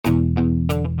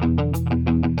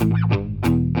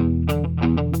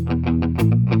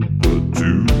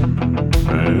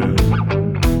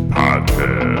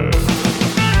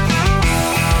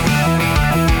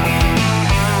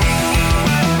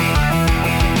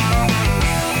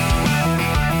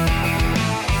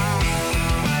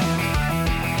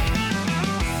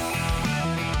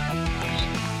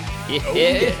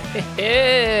Yeah.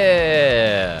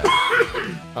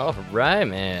 All right,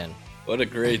 man. What a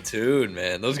great tune,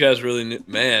 man. Those guys really knew,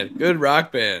 man, good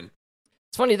rock band.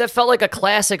 It's funny, that felt like a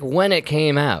classic when it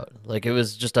came out. Like it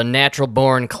was just a natural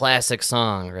born classic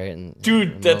song, right?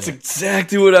 Dude, that's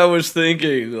exactly what I was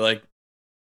thinking. Like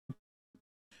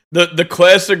the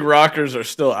classic rockers are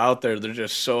still out there. They're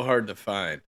just so hard to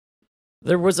find.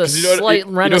 There was a slight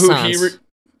renaissance.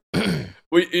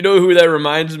 You know who that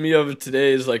reminds me of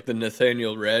today is like the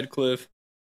Nathaniel Radcliffe.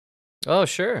 Oh,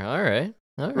 sure. All right.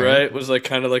 Right? Was like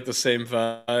kind of like the same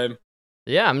vibe.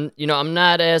 Yeah, I'm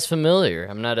not as familiar.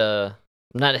 I'm not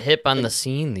hip on the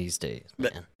scene these days,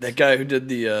 man. That guy who did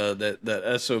the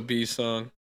that SOB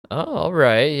song. Oh, all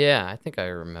right. Yeah, I think I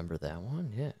remember that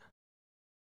one. Yeah.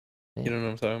 You know what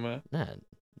I'm talking about? Nah,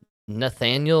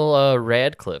 Nathaniel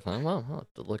Radcliffe. I'll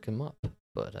have to look him up.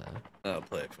 But I'll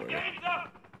play it for you.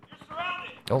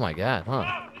 Oh my God,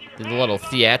 huh? Did a little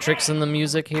theatrics in the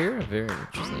music here. Very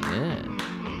interesting. Yeah.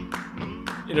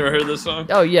 You never heard this song?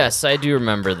 Oh yes, I do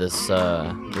remember this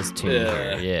this tune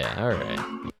Yeah. here. Yeah. All right.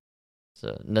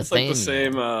 So Nathaniel. It's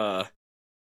like the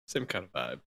same kind of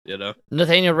vibe, you know?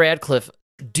 Nathaniel Radcliffe,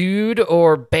 dude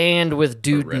or band with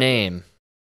dude name?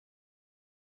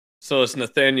 So it's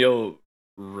Nathaniel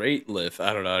Rateliff.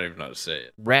 I don't even know how to say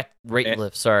it.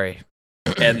 Rateliff, sorry.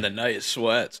 And the Night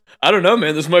Sweats. I don't know,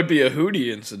 man. This might be a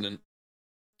Hootie incident.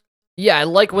 Yeah, I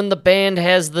like when the band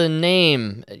has the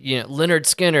name, Lynyrd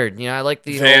Skynyrd. I like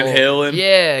the Van Halen.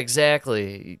 Yeah,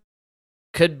 exactly.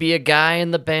 Could be a guy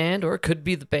in the band, or it could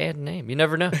be the band name. You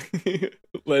never know.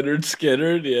 Lynyrd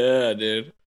Skynyrd, yeah,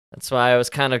 dude. That's why I was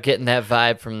kind of getting that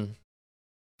vibe from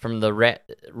the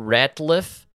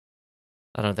Ratliff.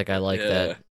 I don't think I like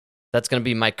that. That's gonna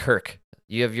be my Kirk.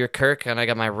 You have your Kirk, and I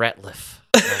got my Ratliff.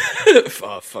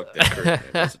 Oh, fuck that Kirk, man.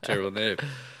 That's a terrible name.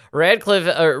 Radcliffe,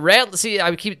 I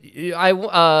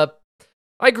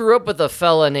grew up with a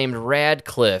fella named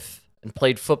Radcliffe and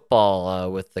played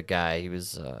football with the guy. He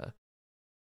was a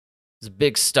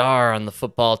big star on the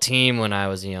football team when I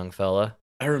was a young fella.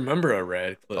 I remember a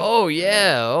Radcliffe. Oh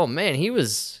yeah, oh man, he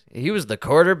was the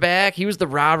quarterback. He was the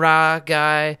rah-rah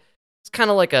guy. It's kind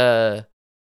of like a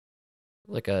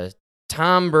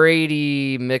Tom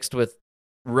Brady mixed with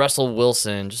Russell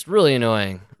Wilson. Just really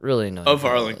annoying. Really annoying. Of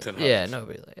Arlington Heights. Yeah,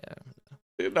 nobody.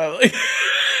 Yeah. Not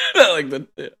like the.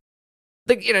 Yeah.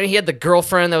 He had the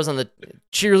girlfriend that was on the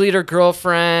cheerleader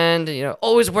girlfriend.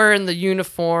 Always wearing the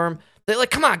uniform. They're like,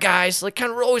 come on, guys. Like,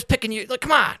 kind of always picking you. Like,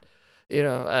 come on. I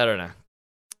don't know.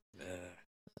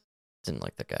 Didn't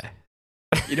like the guy.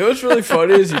 You know what's really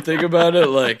funny is you think about it,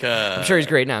 like I'm sure he's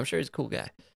great now. I'm sure he's a cool guy.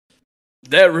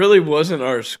 That really wasn't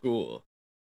our school.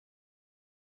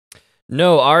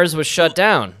 No, ours was shut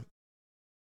down.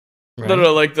 Right?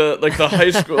 No, like the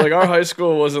high school, like our high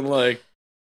school wasn't like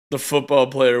the football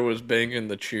player was banging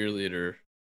the cheerleader,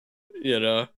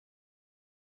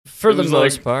 For the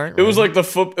most part, it was like the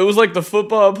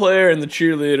football player and the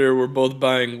cheerleader were both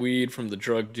buying weed from the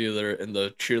drug dealer, and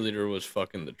the cheerleader was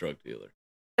fucking the drug dealer.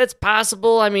 It's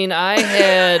possible. I mean, I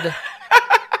had,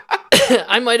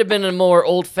 I might have been a more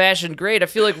old-fashioned grade. I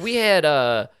feel like we had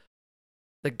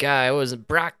the guy, was it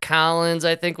Brock Collins,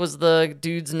 I think was the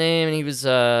dude's name, and he was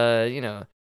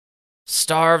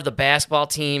star of the basketball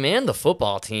team and the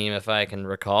football team, if I can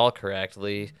recall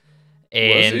correctly.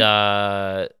 And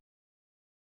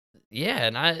yeah,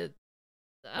 and I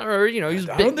don't know, he was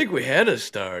big. I don't think we had a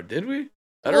star, did we?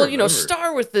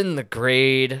 Star within the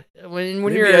grade. When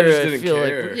Maybe you're, I just didn't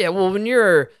care. when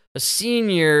you're a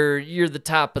senior, you're the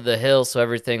top of the hill, so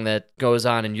everything that goes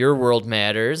on in your world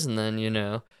matters, and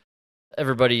then,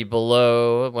 everybody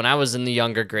below. When I was in the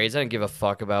younger grades, I didn't give a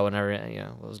fuck about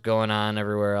what was going on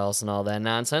everywhere else and all that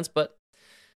nonsense, but,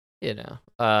 it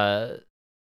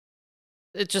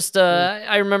just,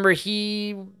 I remember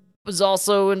he was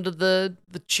also into the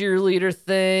cheerleader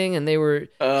thing, and they were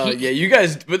you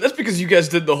guys, but that's because you guys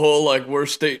did the whole like we're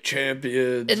state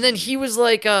champions, and then he was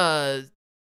like I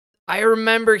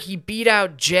remember he beat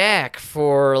out Jack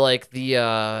for like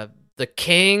the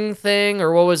King thing,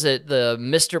 or what was it, the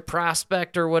Mr.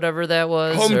 Prospect or whatever that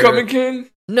was, Homecoming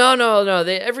King. No,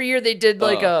 they every year they did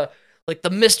like the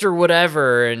Mr.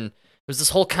 whatever, and it was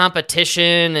this whole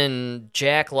competition, and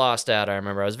Jack lost out. I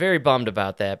remember I was very bummed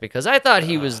about that because I thought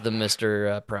he was the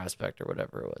Mr. Prospect or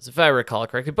whatever it was, if I recall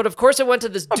correctly. But of course, it went to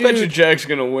this dude. I bet you Jack's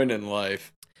gonna win in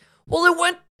life. Well, it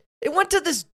went to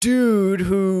this dude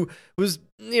who was,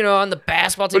 on the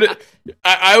basketball team.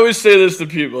 I always say this to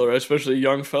people, right, especially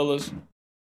young fellas.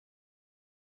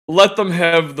 Let them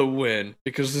have the win,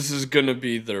 because this is gonna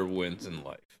be their wins in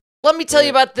life. Let me tell you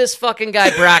about this fucking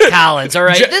guy, Brock Collins. All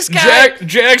right, this guy.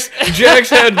 Jax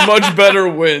had much better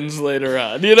wins later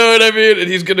on. You know what I mean? And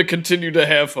he's gonna continue to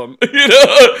have them. You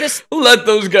know, let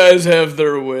those guys have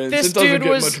their wins. It doesn't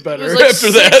get much better like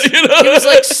after that. You know, he was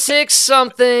like 6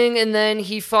 something, and then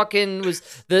he fucking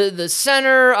was the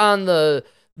center on the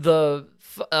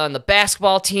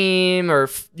basketball team, or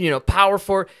power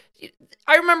forward.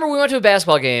 I remember we went to a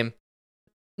basketball game.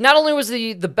 Not only was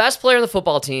the best player on the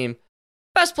football team,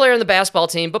 best player on the basketball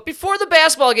team, but before the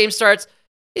basketball game starts,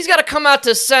 he's got to come out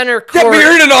to center court. Yeah, but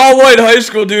you're in an all-white high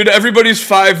school, dude. Everybody's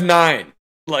 5'9".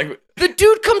 Like, the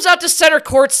dude comes out to center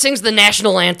court, sings the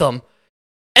national anthem,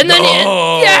 and then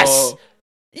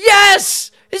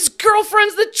yes, his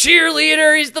girlfriend's the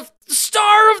cheerleader. He's the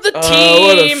star of the team.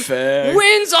 What a fag.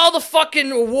 Wins all the fucking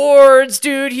awards,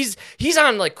 dude. He's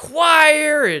on like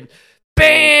choir and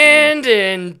band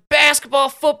and basketball,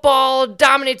 football,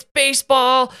 dominates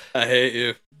baseball. I hate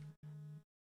you.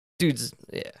 Dude's,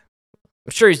 yeah.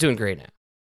 I'm sure he's doing great now.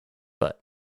 But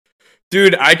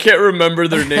dude, I can't remember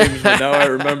their names, but now I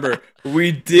remember.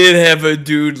 We did have a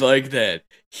dude like that.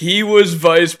 He was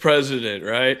vice president,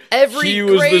 right? He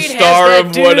was the star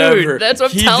of dude. Whatever. That's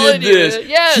what I'm he telling did you. This.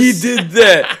 Yes. He did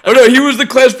that. Oh no, he was the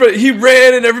class president. He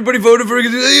ran and everybody voted for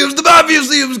him. He was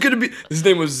obviously it was gonna be. His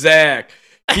name was Zach.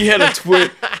 He had a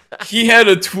twin. He had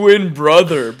a twin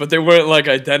brother, but they weren't like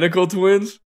identical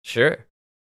twins. Sure.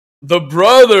 The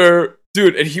brother,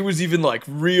 dude, and he was even like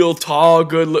real tall,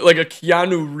 good, like a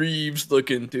Keanu Reeves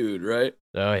looking dude, right?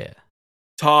 Oh yeah.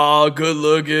 Tall, good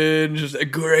looking, just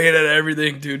great at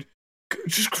everything, dude.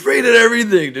 Just great at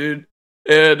everything, dude.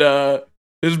 And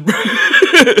his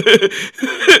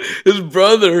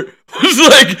brother was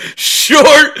like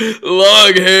short,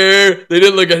 long hair. They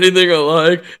didn't look anything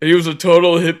alike, and he was a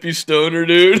total hippie stoner,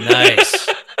 dude. Nice.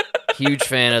 Huge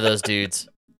fan of those dudes.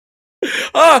 He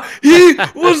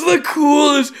was the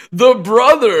coolest. The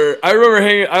brother, I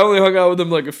remember I only hung out with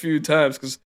him like a few times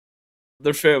because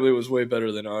their family was way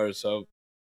better than ours, so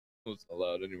I wasn't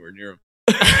allowed anywhere near him.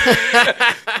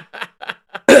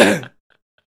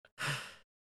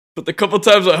 But the couple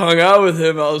times I hung out with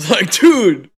him, I was like,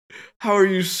 dude, how are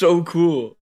you so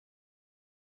cool?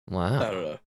 Wow. I don't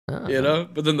know. You know?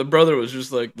 But then the brother was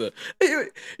just like you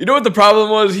know what the problem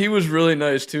was? He was really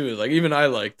nice too. Like, even I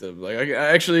liked him. Like, I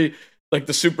actually, like,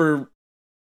 he's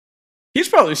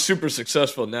probably super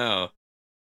successful now.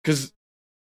 Because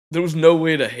there was no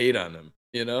way to hate on him,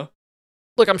 you know?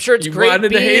 Look, I'm sure it's you great. You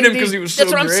wanted to hate him because he was so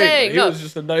great. That's what I'm saying. He was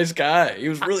just a nice guy. He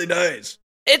was really nice.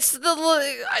 It's look.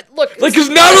 Like, because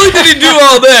not only did he do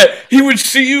all that, he would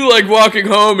see you, like, walking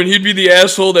home, and he'd be the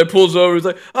asshole that pulls over. He's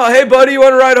like, oh, hey, buddy, you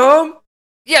want to ride home?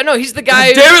 Yeah, no, he's the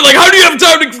guy. Damn it, like, how do you have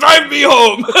time to drive me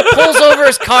home? Pulls over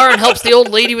his car and helps the old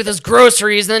lady with his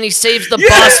groceries, and then he saves the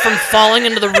bus from falling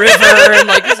into the river, and,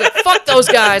 like, he's like, fuck those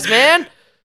guys, man.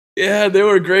 Yeah, they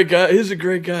were a great guy. He's a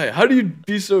great guy. How do you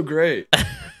be so great?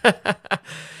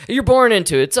 You're born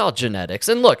into it. It's all genetics.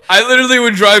 And look, I literally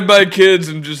would drive by kids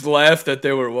and just laugh that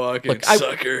they were walking. Look,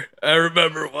 sucker. I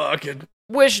remember walking.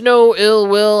 Wish no ill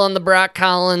will on the Brock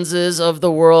Collinses of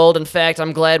the world. In fact,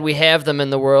 I'm glad we have them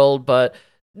in the world. But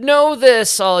know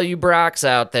this, all you Brocks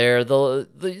out there,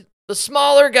 the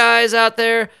smaller guys out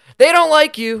there, they don't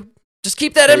like you. Just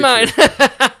keep that in mind.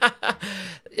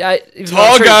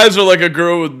 Tall guys are like a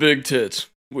girl with big tits.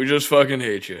 We just fucking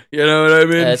hate you. You know what I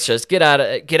mean? That's just get out of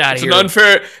here.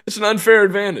 It's an unfair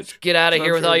advantage. Get out of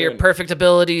here with all your perfect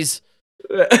abilities.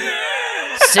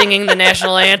 Singing the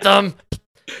national anthem,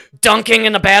 dunking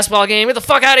in the basketball game. Get the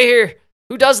fuck out of here.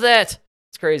 Who does that?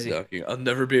 It's crazy. Dunking. I'll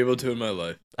never be able to in my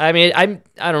life. I mean, I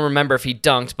don't remember if he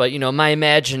dunked, but my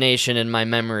imagination and my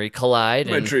memory collide.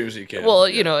 My dreams you can. Well,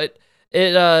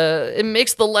 it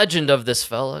makes the legend of this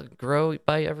fella grow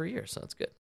by every year, so it's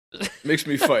good. Makes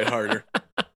me fight harder.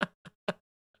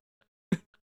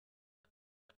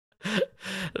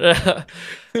 Dude,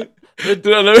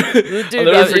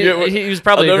 he was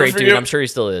probably a great dude. I'm sure he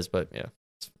still is, but yeah,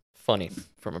 it's funny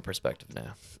from a perspective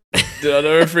now. Dude, I'll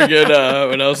never forget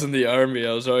when I was in the army,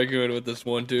 I was arguing with this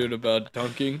one dude about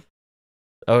dunking.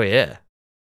 Oh yeah,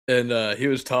 and he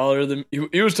was taller than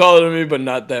he was taller than me, but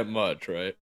not that much,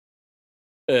 right?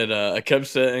 And I kept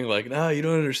saying, like, no, you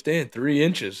don't understand. 3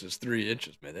 inches is 3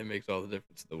 inches, man. That makes all the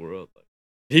difference in the world. Like,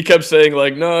 he kept saying,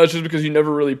 like, no, it's just because you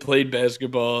never really played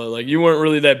basketball. Like, you weren't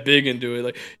really that big into it.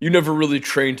 Like, you never really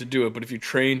trained to do it. But if you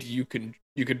trained, you could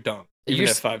dunk. Even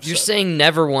at 5'7". You're saying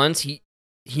never once? He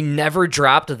never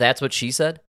dropped That's What She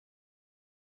Said?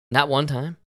 Not one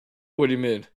time? What do you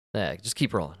mean? Yeah, just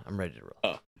keep rolling. I'm ready to roll.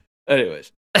 Oh.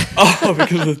 Anyways.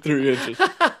 Because of 3 inches.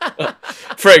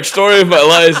 Frank, story of my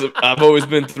life, I've always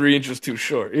been 3 inches too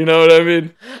short. You know what I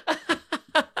mean?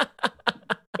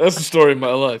 That's the story of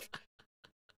my life.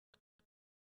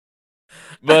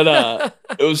 But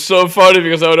it was so funny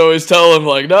because I would always tell him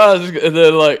like, nah, and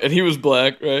then like, and he was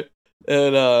black, right?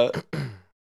 And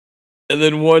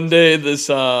then one day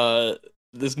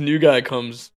this new guy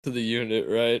comes to the unit,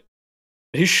 right?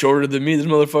 He's shorter than me. This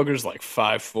motherfucker's like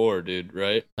 5'4", dude,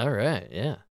 right? All right,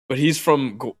 yeah. But he's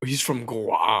from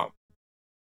Guam.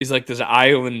 He's like this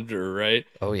islander, right?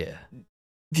 Oh yeah.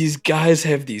 These guys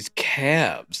have these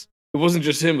calves. It wasn't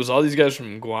just him, it was all these guys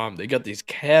from Guam. They got these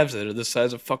calves that are the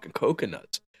size of fucking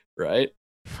coconuts, right?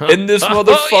 And this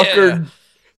motherfucker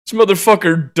this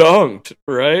motherfucker dunked,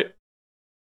 right?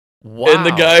 Wow. And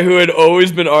the guy who had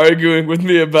always been arguing with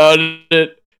me about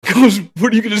it goes,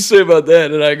 "What are you gonna say about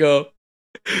that?" And I go,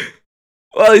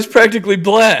 "Well, he's practically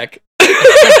black." And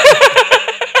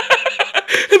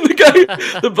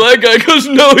the black guy goes,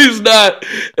 "No, he's not."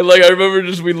 And like I remember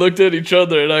just we looked at each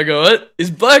other and I go, "What?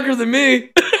 He's blacker than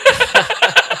me."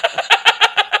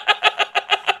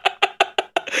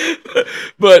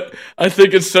 But I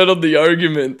think it settled the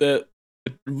argument that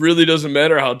it really doesn't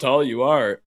matter how tall you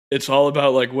are. It's all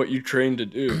about like what you train to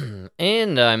do.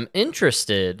 And I'm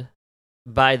interested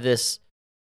by this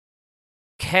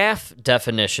calf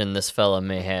definition this fella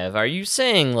may have. Are you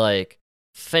saying like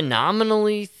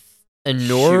phenomenally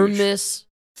enormous?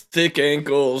 Huge. Thick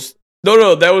ankles.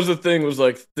 No, that was the thing, was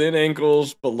like thin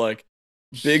ankles, but like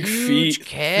big huge feet.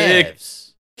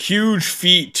 Calves. Thick, huge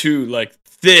feet too, like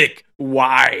thick,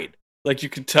 wide. Like you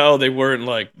could tell they weren't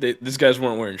like, these guys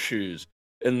weren't wearing shoes.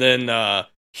 And then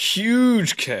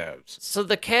huge calves. So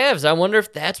the calves, I wonder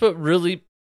if that's what really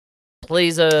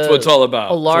plays that's what it's all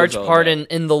about. A large part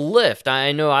in the lift.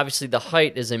 I know obviously the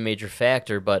height is a major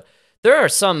factor, but there are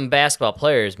some basketball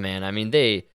players, man. I mean,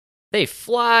 they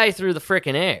fly through the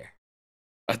freaking air.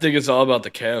 I think it's all about the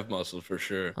calf muscles for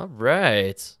sure. All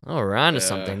right. Oh, we're on to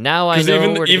something. Now I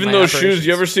know even those shoes,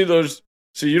 you ever see those?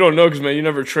 So you don't know because, man, you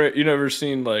never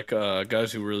seen like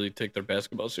guys who really take their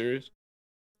basketball serious.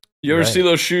 You ever see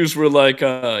those shoes where like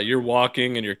you're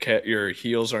walking and your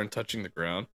heels aren't touching the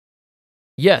ground?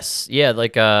 Yes, yeah,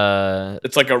 like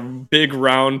it's like a big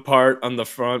round part on the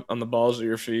front on the balls of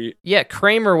your feet. Yeah,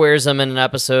 Kramer wears them in an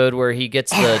episode where he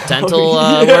gets the dental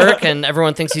work and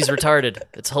everyone thinks he's retarded.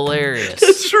 It's hilarious.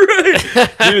 That's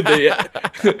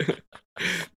right, dude.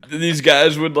 These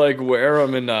guys would like wear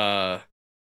them and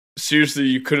seriously,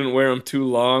 you couldn't wear them too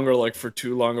long or like for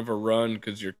too long of a run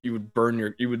because you would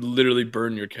literally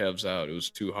burn your calves out. It was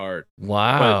too hard.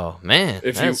 Wow, but man!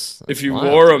 If you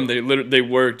wore them, they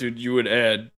worked, dude. You would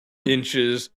add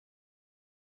inches.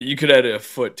 You could add a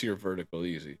foot to your vertical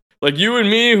easy. Like you and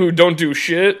me, who don't do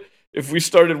shit. If we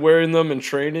started wearing them in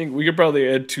training, we could probably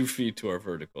add 2 feet to our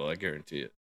vertical. I guarantee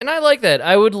it. And I like that.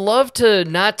 I would love to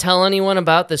not tell anyone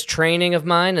about this training of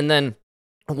mine, and then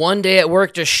one day at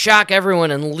work, just shock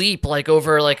everyone and leap like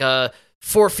over like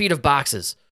 4 feet of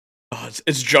boxes. Oh,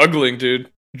 it's juggling,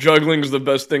 dude. Juggling is the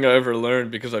best thing I ever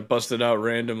learned because I busted out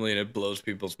randomly and it blows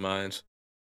people's minds.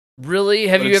 Really?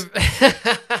 Have you ever?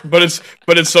 but it's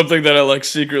something that I like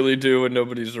secretly do when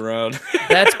nobody's around.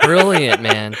 That's brilliant,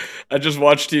 man. I just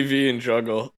watch TV and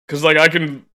juggle because like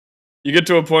you get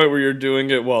to a point where you're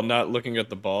doing it while not looking at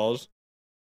the balls.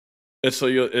 It's so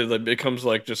it becomes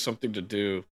like just something to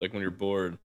do, like when you're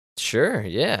bored. Sure,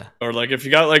 yeah. Or like if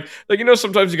you got like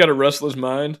sometimes you got a restless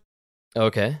mind.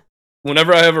 Okay.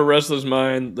 Whenever I have a restless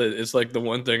mind, it's like the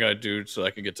one thing I do so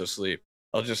I can get to sleep.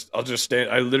 I'll just stand.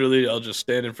 I'll just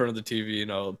stand in front of the TV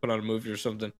and I'll put on a movie or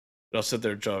something. And I'll sit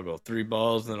there and juggle 3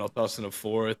 balls, and then I'll toss in a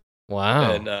 4th.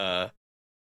 Wow. And the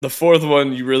 4th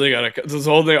one, you really gotta. This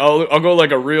whole thing, I'll go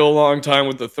like a real long time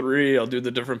with the 3. I'll do the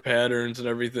different patterns and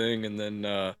everything, and then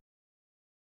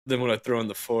when I throw in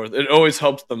the 4th, it always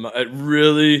helps them. It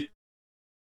really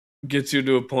gets you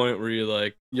to a point where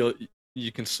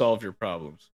you can solve your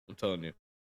problems. I'm telling you.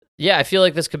 Yeah, I feel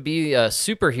like this could be a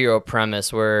superhero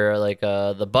premise where like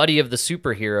the buddy of the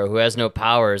superhero who has no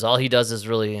powers, all he does is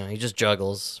really he just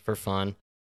juggles for fun.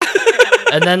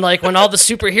 And then like when all the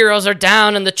superheroes are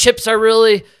down and the chips are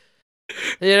really,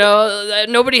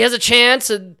 nobody has a chance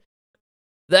and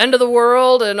the end of the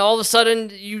world, and all of a sudden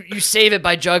you save it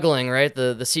by juggling, right?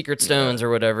 The secret stones or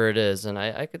whatever it is, and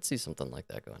I could see something like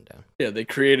that going down. Yeah, they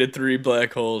created 3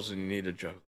 black holes, and you need a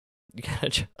juggle. You gotta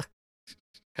juggle.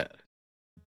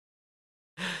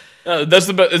 That's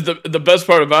the best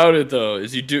part about it though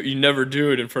is you never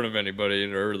do it in front of anybody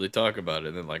and really talk about it,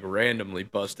 and then like randomly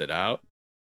bust it out.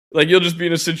 Like you'll just be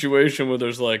in a situation where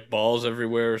there's like balls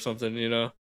everywhere or something,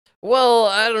 Well,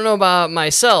 I don't know about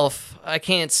myself. I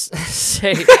can't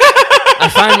say. I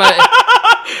find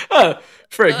my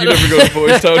Frank, you never go to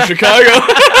Boys Town, Chicago.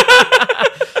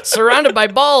 Surrounded by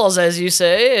balls, as you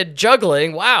say, and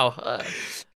juggling. Wow.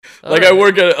 I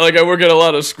work at a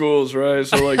lot of schools, right?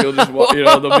 So like you'll just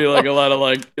there'll be like a lot of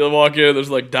like you'll walk in,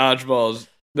 there's like dodgeballs.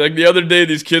 Like the other day,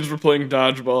 these kids were playing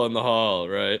dodgeball in the hall,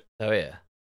 right? Oh yeah.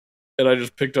 And I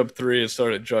just picked up 3 and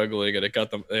started juggling, and it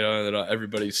got them. And then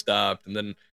everybody stopped, and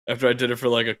then after I did it for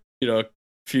like a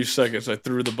few seconds, I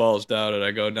threw the balls down, and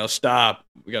I go, "Now stop.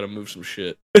 We got to move some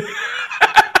shit."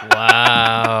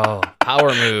 Wow.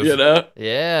 Power move. You know?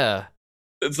 Yeah.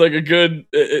 It's like a good.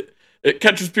 It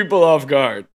catches people off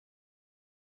guard.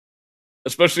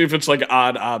 Especially if it's like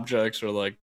odd objects or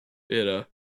like,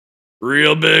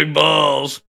 real big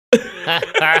balls. No,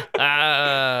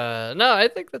 I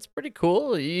think that's pretty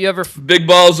cool. You ever big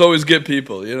balls always get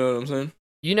people, you know what I'm saying?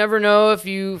 You never know if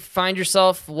you find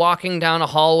yourself walking down a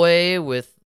hallway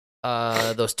with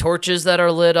those torches that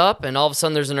are lit up, and all of a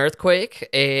sudden there's an earthquake,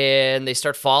 and they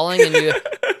start falling, and you,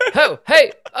 oh,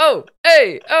 hey, oh,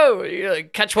 hey, oh, you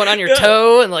like catch one on your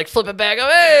toe and like flip it back up,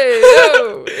 hey,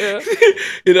 oh,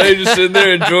 you're just sitting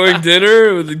there enjoying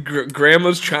dinner with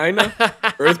grandma's china.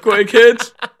 Earthquake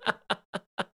hits.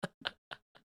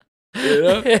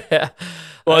 Yeah.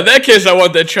 Well, in that case, I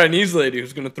want that Chinese lady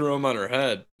who's going to throw him on her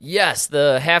head. Yes,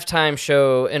 the halftime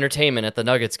show entertainment at the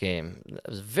Nuggets game. That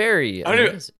was very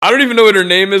amazing. I don't even know what her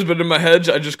name is, but in my head,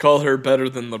 I just call her better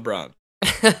than LeBron.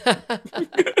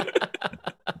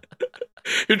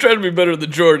 You're trying to be better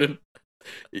than Jordan.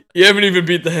 You haven't even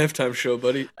beat the halftime show,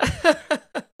 buddy.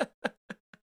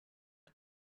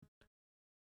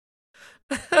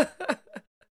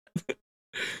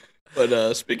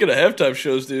 But speaking of halftime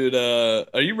shows, dude,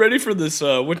 are you ready for this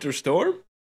winter storm?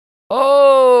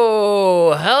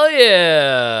 Oh, hell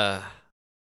yeah.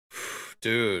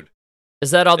 Dude.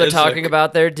 Is that all they're talking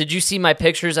about there? Did you see my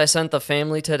pictures I sent the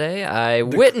family today? I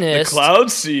witnessed the cloud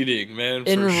seeding, man,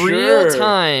 in real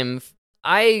time.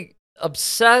 I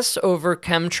obsess over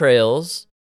chemtrails,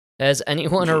 as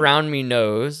anyone around me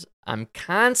knows. I'm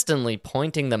constantly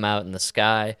pointing them out in the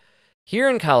sky. Here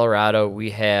in Colorado, we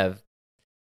have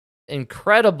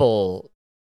incredible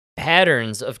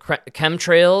patterns of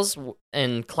chemtrails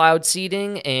and cloud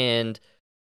seeding, and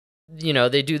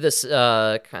they do this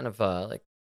kind of like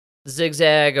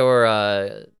zigzag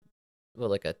or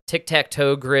like a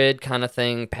tic-tac-toe grid kind of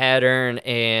thing pattern,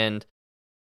 and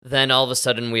then all of a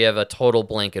sudden we have a total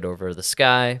blanket over the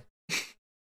sky.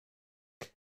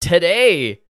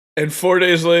 Today, and 4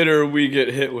 days later we get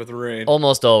hit with rain.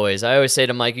 Almost always. I always say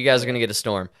to Mike, you guys are going to get a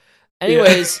storm.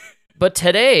 Anyways, but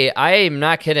today, I am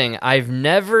not kidding. I've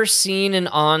never seen an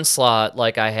onslaught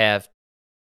like I have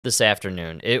this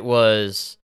afternoon. It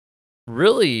was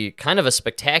really kind of a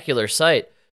spectacular sight.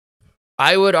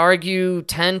 I would argue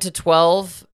 10 to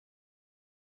 12.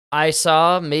 I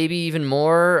saw maybe even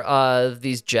more of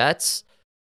these jets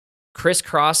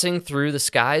crisscrossing through the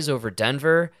skies over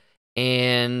Denver.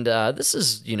 And this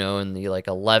is, in the like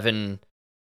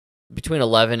between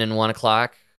 11 and 1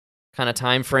 o'clock kind of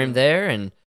time frame there.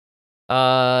 And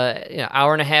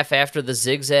hour and a half after the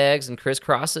zigzags and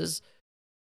crisscrosses,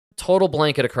 total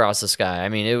blanket across the sky. I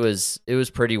mean, it was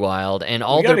pretty wild. And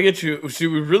all we gotta get you. See,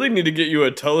 we really need to get you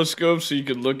a telescope so you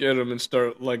could look at them and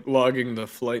start like logging the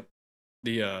flight,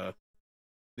 the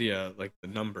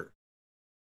number.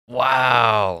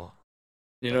 Wow.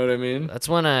 You know what I mean? That's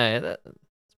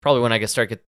probably when I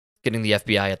start getting the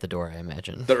FBI at the door, I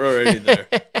imagine. They're already there.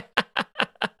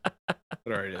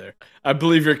 They're already there. I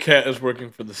believe your cat is working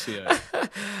for the CIA.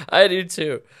 I do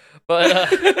too.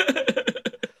 But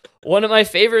one of my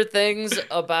favorite things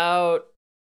about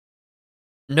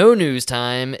no news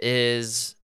time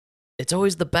is it's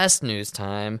always the best news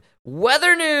time.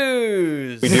 Weather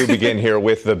news! We do begin here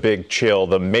with the big chill,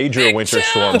 the major winter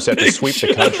storm set to sweep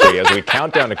the country as we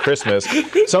count down to Christmas.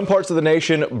 Some parts of the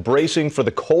nation bracing for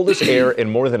the coldest air in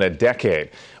more than a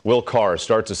decade. Will Carr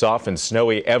starts us off in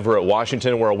snowy Everett,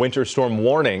 Washington, where a winter storm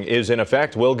warning is in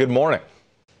effect. Will, good morning.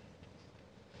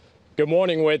 Good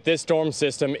morning, Whit. This storm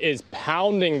system is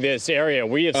pounding this area.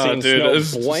 We have seen snow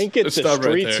blanket the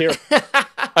streets here.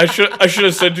 I should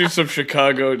have sent you some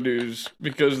Chicago news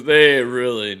because they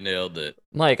really nailed it.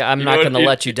 Mike, I'm not going to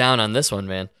let you down on this one,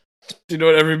 man. Do you know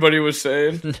what everybody was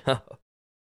saying? No.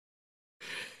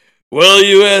 Well,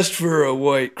 you asked for a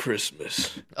white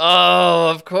Christmas. Oh,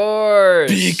 of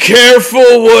course. Be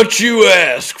careful what you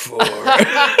ask for.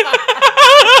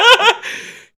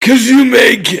 Because you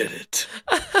may get it.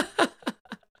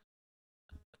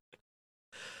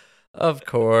 Of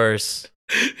course.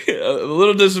 Yeah, I'm a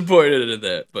little disappointed in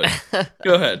that, but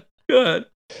go ahead.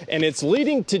 And it's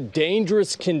leading to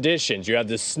dangerous conditions. You have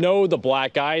the snow, the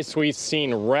black ice. We've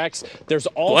seen wrecks. There's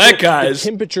also black eyes.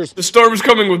 The temperatures. The storm's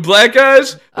coming with black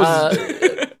eyes?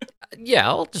 Yeah,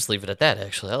 I'll just leave it at that,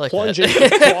 actually. I like plunging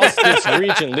that. across this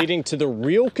region, leading to the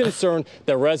real concern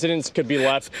that residents could be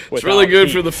left with. It's really good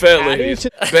for the fat ladies.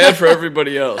 Bad for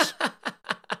everybody else.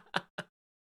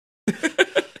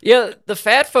 Yeah, the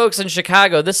fat folks in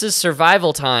Chicago, this is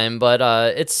survival time, but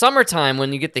it's summertime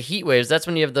when you get the heat waves. That's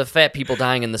when you have the fat people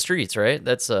dying in the streets, right?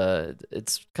 That's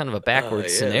it's kind of a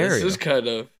backwards scenario. This is kind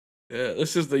of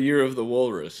this is the year of the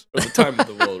walrus, or the time of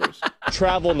the walrus.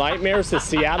 Travel nightmares. The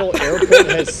Seattle airport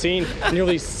has seen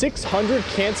nearly 600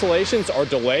 cancellations or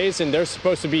delays, and there's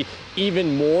supposed to be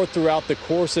even more throughout the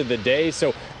course of the day.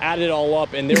 So add it all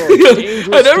up, and there are dangerous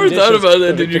I never thought about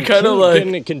that. Did you kind of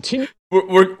like continue?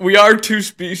 We are two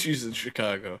species in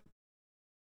Chicago.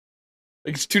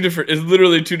 Like it's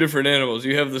literally two different animals.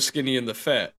 You have the skinny and the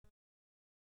fat.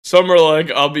 Some are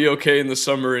like, I'll be okay in the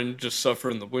summer and just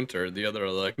suffer in the winter. The other are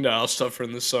like, no, I'll suffer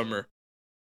in the summer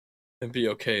and be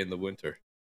okay in the winter.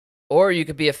 Or you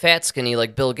could be a fat skinny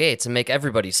like Bill Gates and make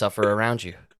everybody suffer around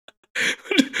you.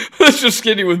 That's just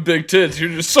skinny with big tits. You're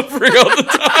just suffering all the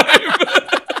time.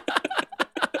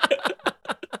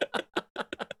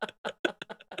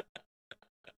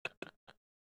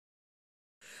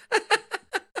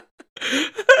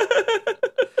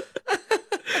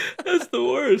 That's the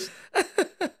worst.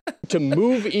 To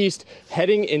move east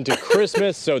heading into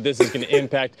Christmas, so this is going to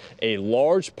impact a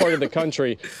large part of the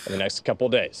country in the next couple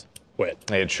of days.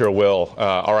 Hey, it sure will.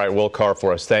 All right, Will Carr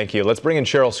for us. Thank you. Let's bring in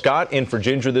Cheryl Scott in for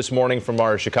Ginger this morning from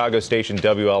our Chicago station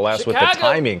WLS with the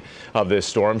timing of this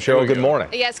storm. Cheryl, good morning.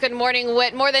 Yes, good morning,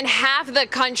 Whit. More than half the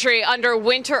country under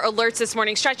winter alerts this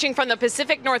morning, stretching from the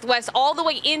Pacific Northwest all the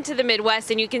way into the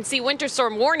Midwest. And you can see winter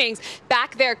storm warnings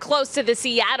back there close to the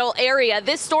Seattle area.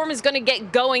 This storm is going to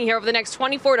get going here over the next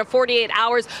 24 to 48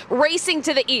 hours, racing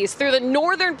to the east through the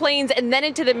northern plains and then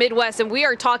into the Midwest. And we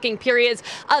are talking periods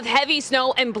of heavy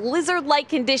snow and blizzard-like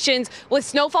conditions with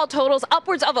snowfall totals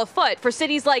upwards of a foot for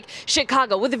cities like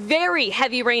Chicago, with very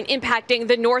heavy rain impacting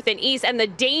the north and east and the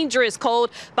dangerous cold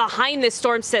behind this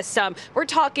storm system. We're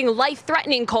talking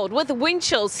life-threatening cold with wind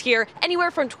chills here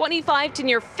anywhere from 25 to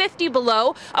near 50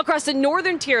 below across the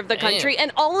northern tier of the country.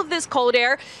 And all of this cold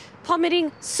air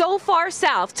plummeting so far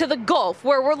south to the Gulf,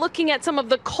 where we're looking at some of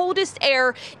the coldest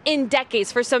air in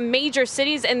decades for some major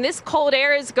cities. And this cold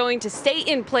air is going to stay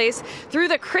in place through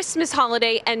the Christmas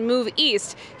holiday and move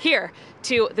east here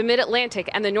to the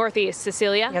Mid-Atlantic and the Northeast.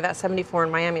 Cecilia? Yeah, that 74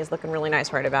 in Miami is looking really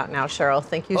nice right about now, Cheryl.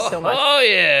 Thank you so much. Oh,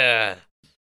 yeah.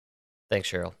 Thanks,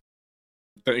 Cheryl.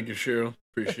 Thank you, Cheryl.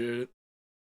 Appreciate it.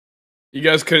 You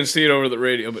guys couldn't see it over the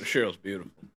radio, but Cheryl's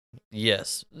beautiful.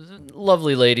 Yes.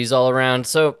 Lovely ladies all around.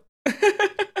 So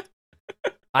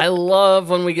I love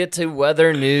when we get to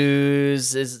weather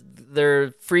news. They're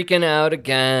freaking out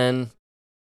again.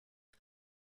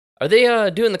 Are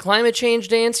they doing the climate change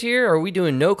dance here? Or are we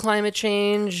doing no climate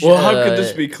change? Well, how could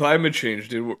this be climate change,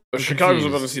 dude? Chicago's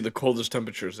about to see the coldest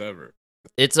temperatures ever.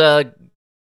 It's they're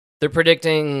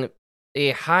predicting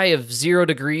a high of 0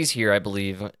 degrees here, I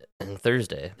believe, on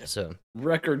Thursday. So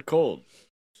record cold.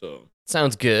 So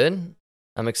sounds good.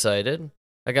 I'm excited.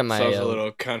 I got my sounds a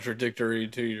little contradictory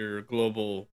to your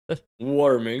global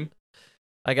warming.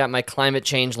 I got my climate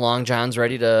change long johns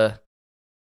ready to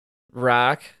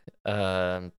rock.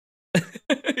 Yeah.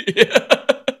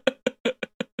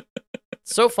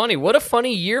 So funny. What a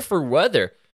funny year for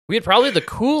weather. We had probably the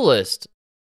coolest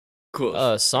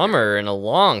summer in a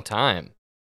long time.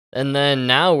 And then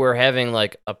now we're having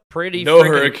like a pretty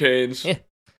hurricanes. Yeah,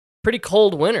 pretty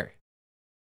cold winter.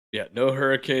 Yeah, no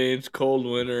hurricanes, cold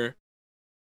winter.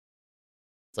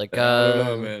 It's like, I don't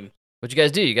know, man. What'd you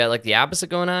guys do? You got like the opposite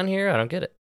going on here? I don't get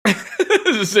it.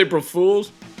 Is this April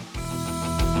Fool's?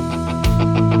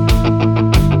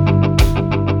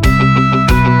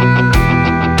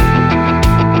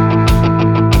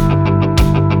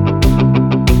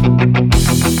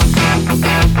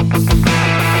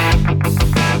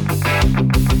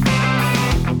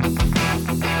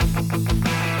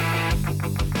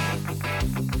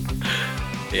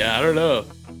 Yeah, I don't know.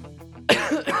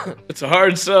 It's a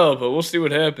hard sell, but we'll see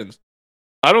what happens.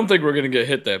 I don't think we're gonna get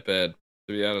hit that bad,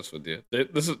 to be honest with you.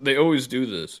 They always do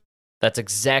this. That's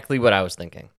exactly what I was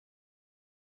thinking.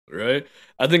 Right?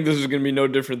 I think this is gonna be no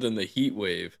different than the heat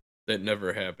wave that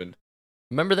never happened.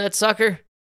 Remember that sucker?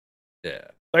 Yeah.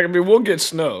 Like, I mean, we'll get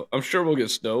snow. I'm sure we'll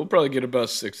get snow. We'll probably get about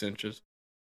 6 inches.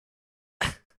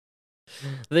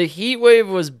 The heat wave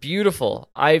was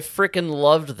beautiful. I freaking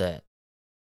loved that.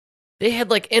 They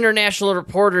had like international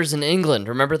reporters in England.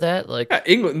 Remember that? Like, yeah,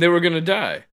 England, they were gonna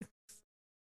die.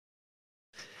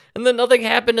 And then nothing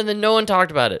happened, and then no one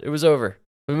talked about it. It was over.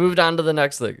 We moved on to the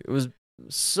next thing. It was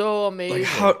so amazing.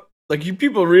 Like you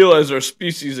people realize our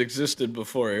species existed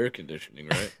before air conditioning,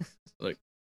 right? Like,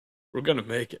 We're gonna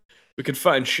make it. We can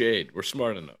find shade. We're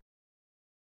smart enough.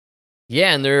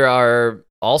 Yeah, and there are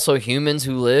also humans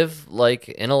who live like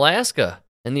in Alaska,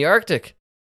 in the Arctic,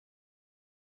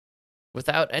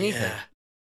 without anything.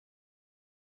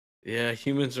 Yeah,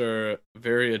 humans are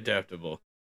very adaptable.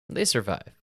 They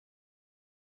survive.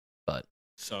 But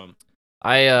Some.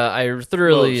 I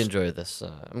thoroughly Most. enjoy this.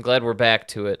 I'm glad we're back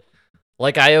to it.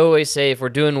 Like I always say, if we're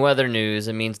doing weather news,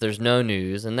 it means there's no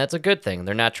news, and that's a good thing.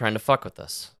 They're not trying to fuck with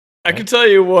us. I can tell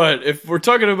you what, if we're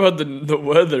talking about the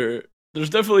weather,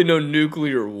 there's definitely no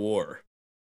nuclear war.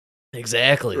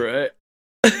 Exactly. Right?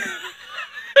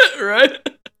 Right?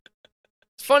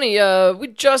 It's funny, we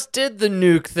just did the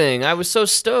nuke thing. I was so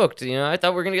stoked, I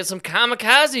thought we were gonna get some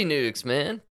kamikaze nukes,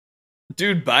 man.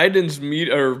 Dude,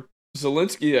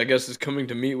 Zelensky, I guess, is coming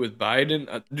to meet with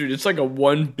Biden. Dude, it's like a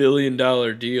 $1 billion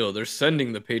deal. They're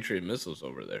sending the Patriot missiles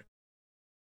over there.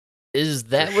 Is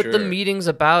that For what the sure. meeting's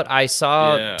about? I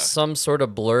saw Yeah. some sort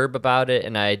of blurb about it,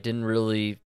 and I didn't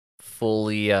really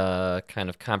fully kind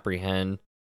of comprehend.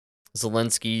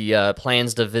 Zelensky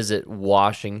plans to visit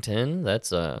Washington.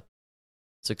 It's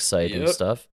exciting Yep.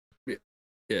 stuff.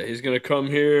 Yeah, he's going to come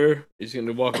here. He's going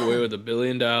to walk away with $1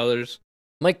 billion.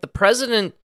 Mike, the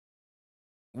president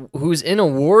who's in a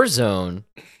war zone,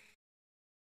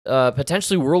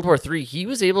 potentially World War III, he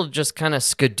was able to just kind of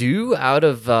skidoo out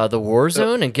of the war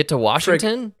zone and get to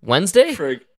Washington Wednesday?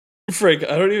 Frank,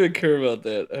 I don't even care about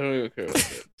that. I don't even care about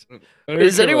that.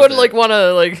 Does anyone want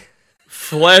to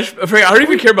Frank, I don't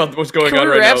even care about what's going can on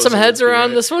we right now. wrap some with heads Zelensky, around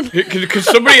right? this one? Could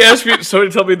somebody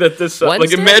tell me that this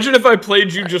Wednesday? imagine if I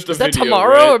played you just a Is that video.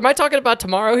 tomorrow? Right? Am I talking about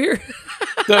tomorrow here?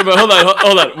 No, but hold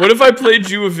on. What if I played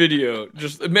you a video?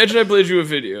 Just imagine I played you a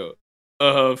video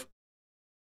of.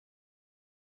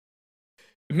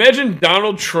 Imagine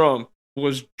Donald Trump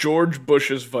was George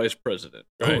Bush's vice president.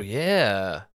 Right? Oh,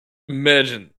 yeah.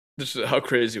 Imagine. How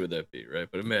crazy would that be, right?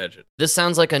 But imagine. This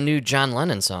sounds like a new John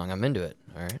Lennon song. I'm into it.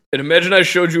 All right. And imagine I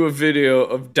showed you a video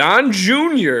of Don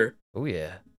Jr. Oh,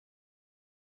 yeah.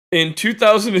 in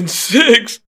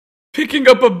 2006 picking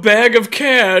up a bag of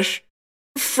cash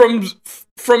from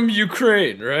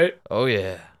Ukraine, right? Oh,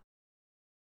 yeah.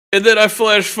 And then I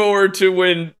flash forward to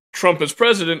when Trump is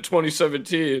president,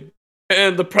 2017,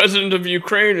 and the president of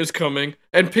Ukraine is coming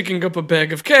and picking up a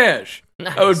bag of cash.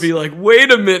 Nice. I would be like,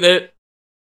 wait a minute.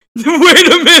 Wait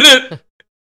a minute.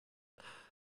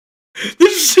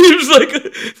 This seems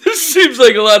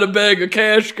like a lot of bag of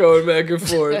cash going back and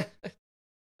forth.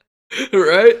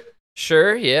 Right?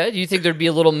 Sure, yeah. Do you think there'd be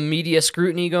a little media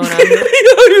scrutiny going on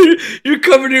here? You're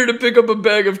coming here to pick up a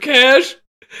bag of cash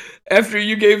after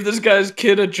you gave this guy's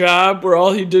kid a job where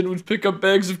all he did was pick up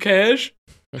bags of cash?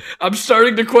 I'm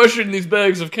starting to question these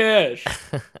bags of cash.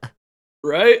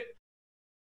 Right?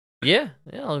 Yeah,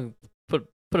 I'll put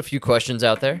a few questions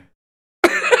out there.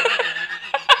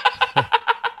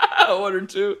 One or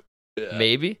two. Yeah.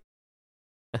 Maybe.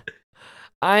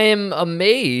 I am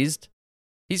amazed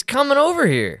he's coming over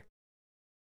here.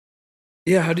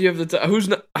 Yeah, how do you have the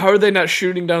time? How are they not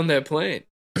shooting down that plane?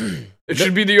 It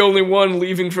should be the only one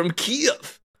leaving from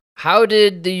Kiev. How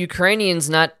did the Ukrainians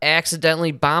not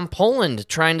accidentally bomb Poland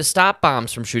trying to stop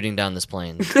bombs from shooting down this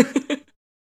plane? That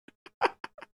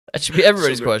should be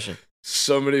everybody's question.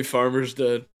 So many farmers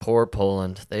dead. Poor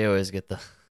Poland. They always get the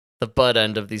butt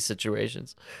end of these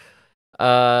situations.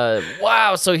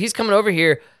 Wow, so he's coming over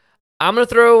here. I'm going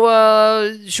to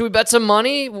throw, should we bet some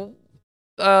money? I'm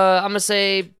going to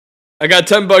say... I got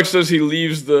 $10 says he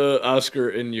leaves the Oscar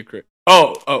in Ukraine.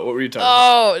 Oh, what were you talking about?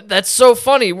 Oh, that's so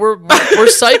funny. We're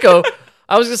psycho.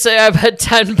 I was going to say I bet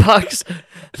 $10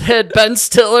 that Ben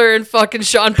Stiller and fucking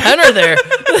Sean Penn are there.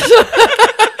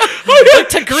 Like,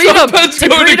 to greet Sean him. Penn's To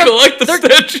going greet to him. collect the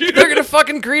statue. They're going to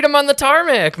fucking greet him on the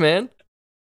tarmac, man.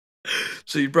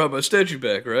 So you brought my statue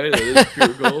back, right? That is pure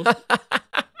gold.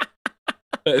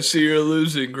 I see you're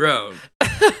losing ground.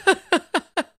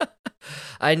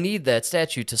 I need that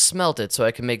statue to smelt it so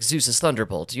I can make Zeus's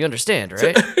thunderbolt. You understand,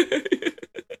 right?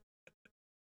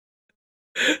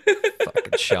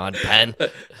 Fucking Sean Penn.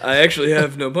 I actually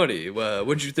have no money. What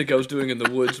did you think I was doing in the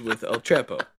woods with El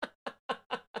Chapo?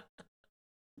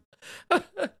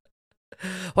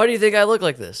 Why do you think I look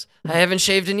like this? I haven't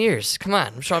shaved in years. Come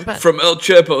on, I'm Sean Penn. From El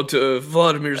Chapo to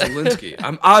Vladimir Zelensky.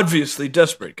 I'm obviously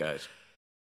desperate, guys.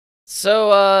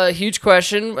 So, huge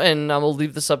question, and I will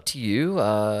leave this up to you.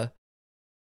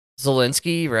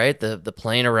 Zelensky, right? The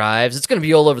plane arrives. It's going to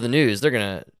be all over the news. They're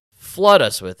going to flood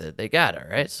us with it. They got it,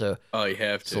 right? So, Oh, you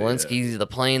have to. Zelensky, the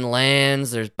plane lands.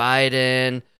 There's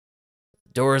Biden.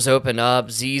 Doors open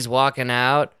up. Z's walking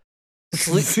out.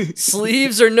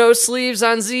 Sleeves or no sleeves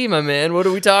on Z, my man? What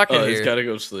are we talking Oh, here? he's got to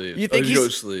go sleeves. You think go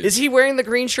sleeves. is he wearing the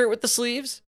green shirt with the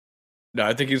sleeves? No,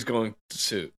 I think he's going to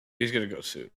suit. He's gonna go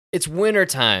suit. It's winter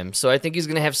time, so I think he's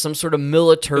gonna have some sort of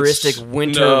militaristic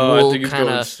winter I wool think he's kind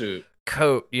going of suit.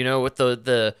 coat, with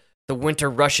the winter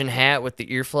Russian hat with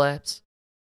the ear flaps.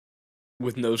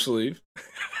 With no sleeve.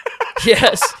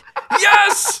 Yes.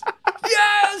 Yes!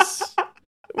 Yes!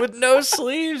 With no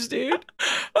sleeves, dude.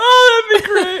 Oh, that'd be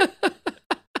great.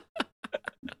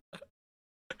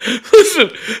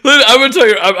 Listen, I'm gonna tell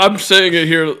you. I'm saying it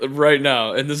here right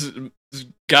now, and this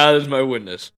God is my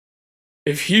witness.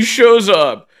 If he shows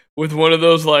up with one of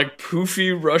those like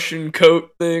poofy Russian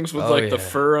coat things with the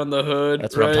fur on the hood,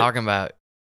 that's what I'm talking about.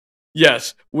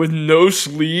 Yes, with no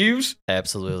sleeves,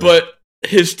 absolutely. But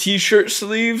his t-shirt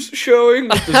sleeves showing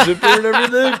with the zipper and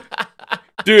everything,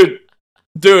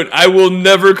 dude, I will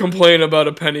never complain about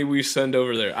a penny we send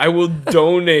over there. I will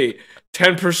donate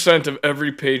 10% of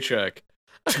every paycheck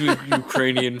to the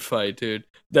Ukrainian fight, dude.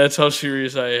 That's how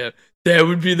serious I am. That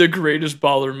would be the greatest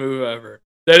baller move ever.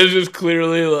 That is just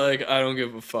clearly like, I don't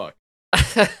give a fuck.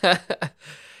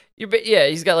 Yeah,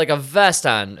 he's got like a vest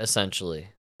on, essentially.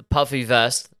 A puffy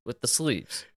vest with the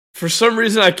sleeves. For some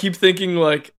reason, I keep thinking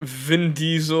like Vin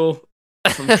Diesel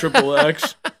from Triple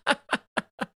X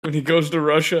when he goes to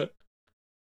Russia.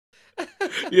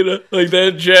 Like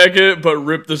that jacket, but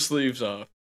rip the sleeves off.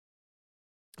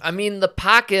 I mean, the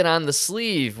pocket on the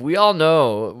sleeve, we all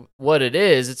know what it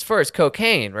is. It's for his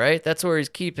cocaine, right? That's where he's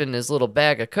keeping his little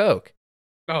bag of coke.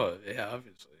 Oh, yeah,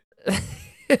 obviously.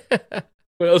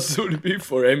 What else would it be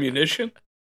for? Ammunition?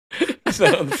 Is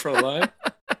that on the front line?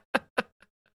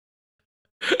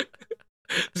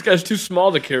 This guy's too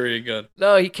small to carry a gun.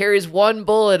 No, he carries one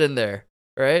bullet in there,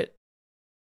 right?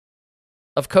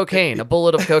 Of cocaine, a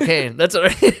bullet of cocaine. That's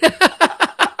what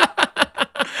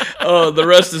Oh, the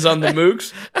rest is on the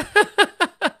mooks?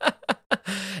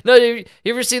 No, you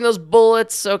ever seen those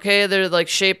bullets? Okay, they're like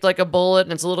shaped like a bullet,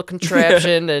 and it's a little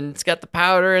contraption, and it's got the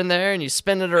powder in there, and you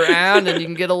spin it around, and you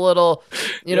can get a little,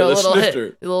 a little snifter.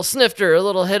 hit, a little snifter, a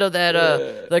little hit of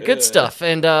that good stuff.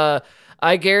 And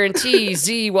I guarantee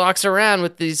Z walks around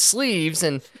with these sleeves,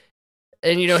 and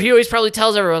he always probably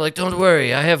tells everyone like, "Don't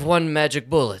worry, I have one magic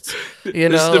bullet." The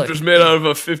snifter's made out of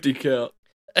a 50 cal.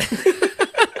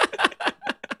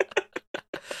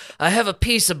 I have a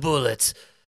piece of bullets.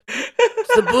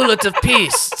 It's the bullet of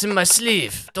peace. It's in my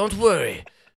sleeve. Don't worry.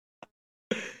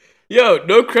 Yo,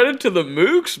 no credit to the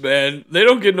mooks, man. They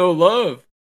don't get no love.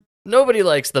 Nobody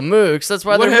likes the mooks. That's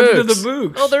why what they're mooks. What happened to the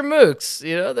mooks? Oh, they're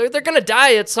mooks. They're gonna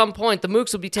die at some point. The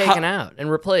mooks will be taken out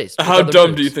and replaced. How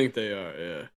dumb do you think they are?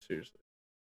 Yeah, seriously.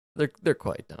 They're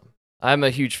quite dumb. I'm a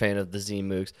huge fan of the Z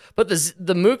mooks, but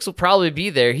the mooks will probably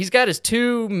be there. He's got his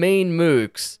two main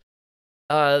mooks.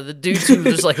 The dudes who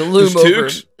just like loom over.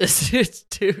 It's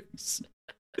Dukes.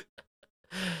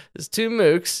 There's two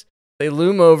mooks. They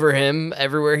loom over him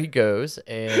everywhere he goes,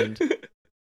 and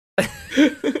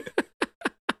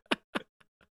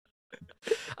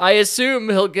I assume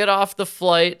he'll get off the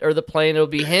flight or the plane. It'll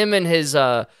be him and his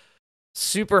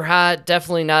super hot,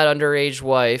 definitely not underage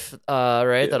wife,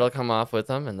 right? Yeah. That'll come off with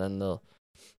him, and then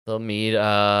they'll meet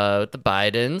with the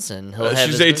Bidens, and he'll have.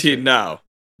 She's 18 now.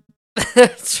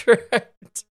 That's right.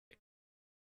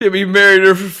 Yeah, we married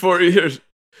her for 4 years.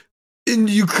 In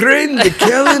Ukraine, the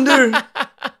calendar?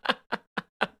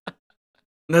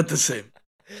 Not the same.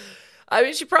 I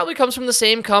mean, she probably comes from the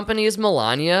same company as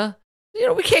Melania.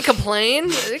 We can't complain.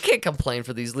 We can't complain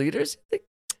for these leaders.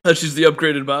 She's the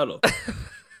upgraded model.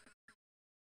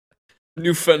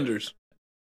 New fenders.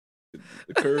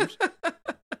 The curves.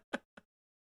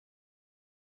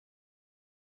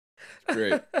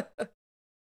 Great.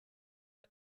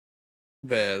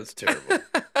 Man, that's terrible.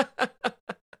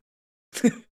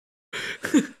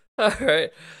 All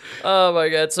right. Oh my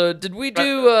god. So did we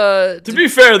do to be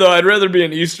fair though, I'd rather be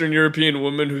an Eastern European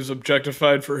woman who's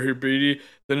objectified for her beauty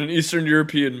than an Eastern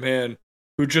European man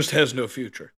who just has no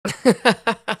future.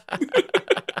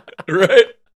 Right?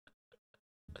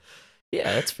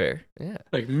 Yeah, that's fair. Yeah.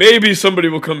 Like maybe somebody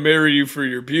will come marry you for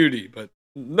your beauty, but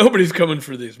nobody's coming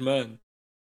for these men.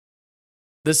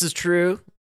 This is true.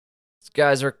 These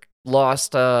guys are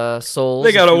lost souls.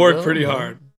 They gotta work pretty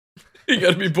hard. You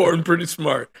gotta be born pretty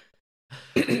smart.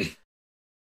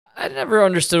 I never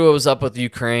understood what was up with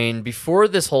Ukraine. Before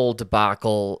this whole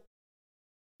debacle,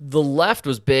 the left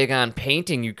was big on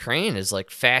painting Ukraine as like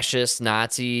fascist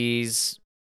Nazis,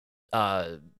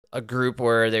 a group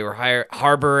where they were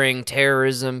harboring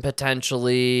terrorism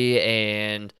potentially,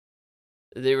 and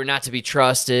they were not to be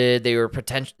trusted. They were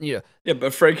potentially, Yeah,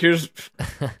 but Frank,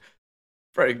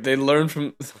 Frank, they learn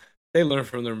from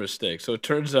their mistakes. So it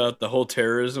turns out the whole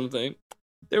terrorism thing,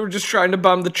 They were just trying to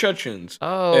bomb the Chechens.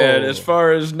 Oh. And as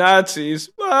far as Nazis,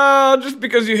 well, just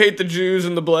because you hate the Jews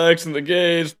and the blacks and the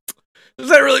gays, does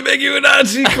that really make you a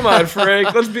Nazi? Come on,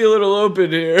 Frank. Let's be a little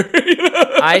open here.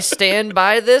 I stand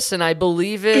by this, and I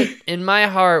believe it in my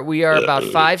heart. We are about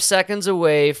 5 seconds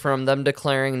away from them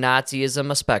declaring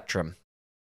Nazism a spectrum.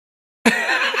 You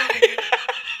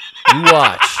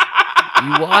watch.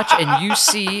 You watch, and you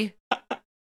see.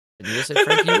 And you say,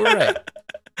 Frank, you were right.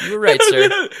 You were right,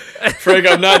 sir. Frank,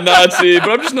 I'm not Nazi, but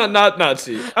I'm just not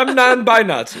Nazi. I'm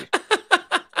non-bi-Nazi.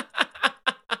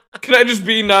 Can I just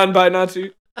be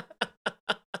non-bi-Nazi?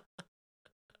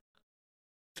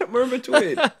 Somewhere in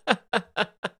between.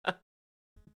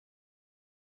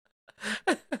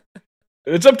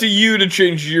 It's up to you to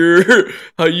change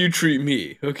how you treat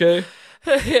me, okay?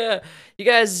 Yeah. You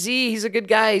guys, Z, he's a good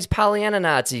guy. He's Pollyanna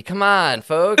Nazi. Come on,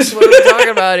 folks. What are we talking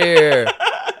about here?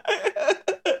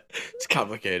 It's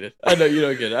complicated. I know you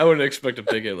don't get it. I wouldn't expect a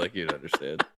bigot like you to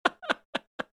understand.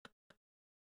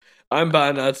 I'm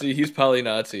bi-Nazi. He's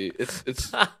poly-Nazi.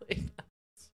 It's.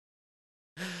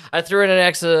 I threw in an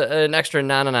extra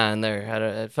na-na-na in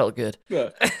there. It felt good. Yeah.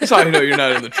 That's how you know you're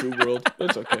not in the true world.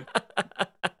 That's okay.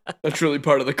 That's really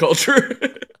part of the culture.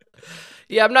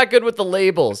 Yeah, I'm not good with the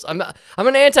labels. I'm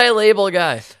an anti-label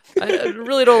guy. I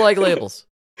really don't like labels.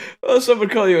 Oh, someone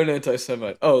call you an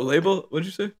anti-Semite. Oh, label? What'd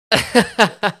you say?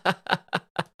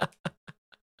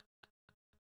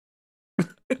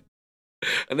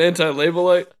 An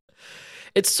anti-labelite?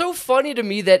 It's so funny to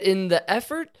me that in the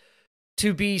effort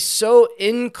to be so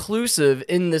inclusive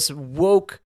in this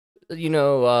woke, kind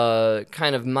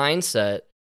of mindset,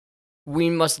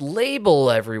 we must label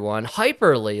everyone,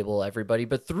 hyper-label everybody,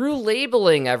 but through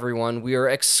labeling everyone, we are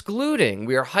excluding,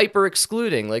 we are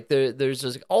hyper-excluding. Like there's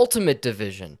this ultimate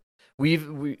division.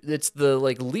 It's the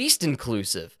least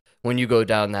inclusive when you go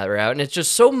down that route, and it's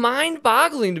just so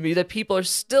mind-boggling to me that people are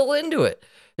still into it.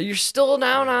 That you're still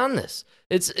down on this.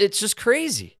 It's just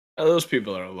crazy. Those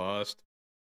people are lost.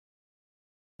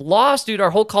 Lost, dude.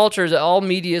 Our whole culture, all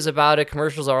media is about it.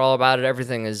 Commercials are all about it.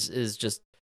 Everything is just,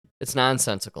 it's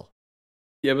nonsensical.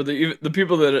 Yeah, but the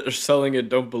people that are selling it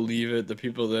don't believe it. The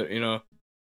people that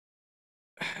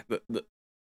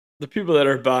the people that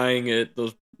are buying it,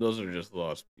 those are just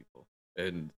lost people,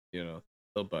 and they'll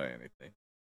buy anything.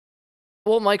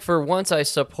 Well, Mike, for once, I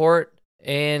support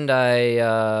and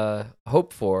I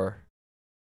hope for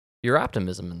your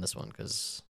optimism in this one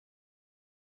because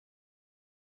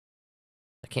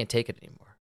I can't take it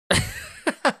anymore.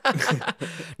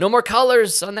 No more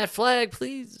colors on that flag,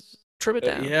 please. Trim it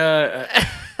down. Yeah.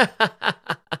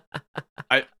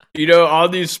 All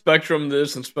these spectrum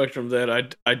this and spectrum that, I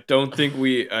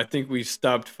think we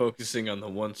stopped focusing on the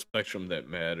one spectrum that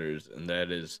matters, and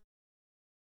that is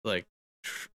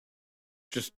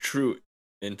just true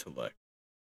intellect.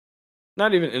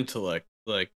 Not even intellect,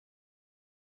 like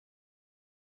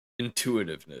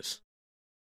intuitiveness.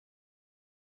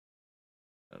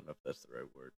 I don't know if that's the right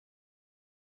word.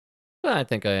 I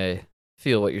think I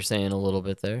feel what you're saying a little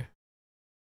bit there.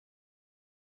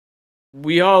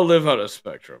 We all live on a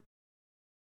spectrum.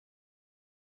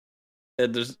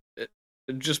 And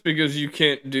just because you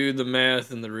can't do the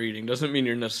math and the reading doesn't mean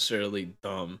you're necessarily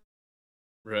dumb,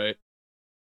 right?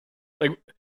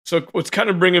 So what's kind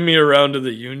of bringing me around to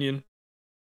the union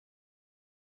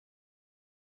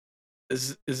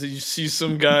is that you see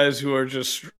some guys who are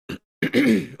just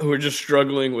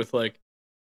struggling with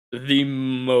the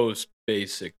most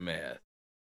basic math,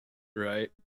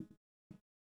 right?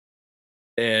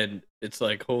 And it's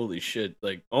holy shit,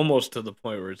 almost to the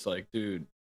point where it's dude,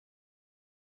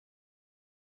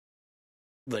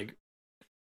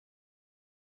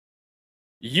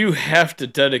 you have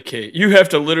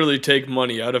to literally take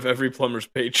money out of every plumber's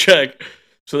paycheck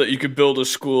so that you could build a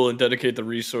school and dedicate the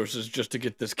resources just to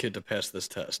get this kid to pass this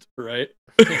test, right?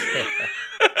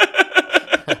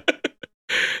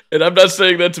 And I'm not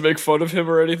saying that to make fun of him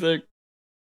or anything,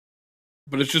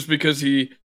 but it's just because he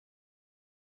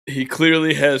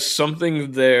clearly has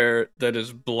something there that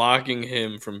is blocking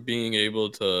him from being able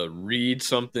to read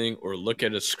something or look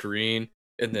at a screen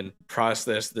and then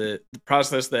process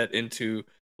that into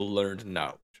learned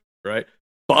knowledge, right?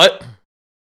 But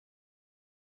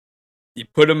you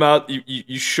put him out,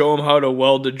 you show him how to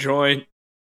weld a joint,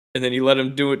 and then you let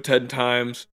him do it 10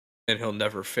 times, and he'll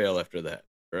never fail after that,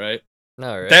 right?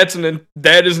 All right.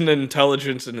 That is an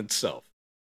intelligence in itself,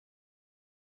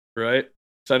 right?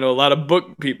 So I know a lot of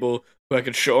book people who I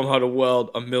could show them how to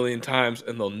weld 1,000,000 times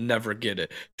and they'll never get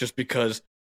it just because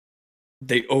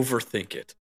they overthink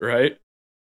it, right?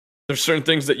 There's certain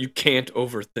things that you can't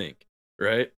overthink,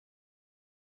 right?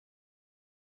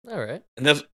 All right. And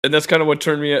that's kind of what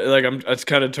turned me like it's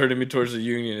kind of turning me towards the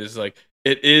union is like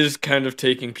it is kind of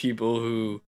taking people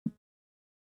who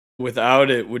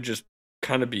without it would just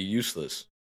kind of be useless.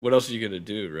 What else are you going to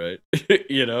do, right?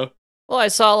 You know? Well, I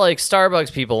saw like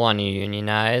Starbucks people want to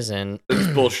unionize, and That's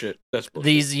bullshit. That's bullshit.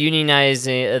 these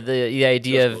unionizing the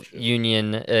idea That's of bullshit.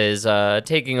 union is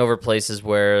taking over places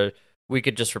where we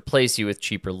could just replace you with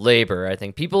cheaper labor. I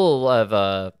think people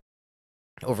have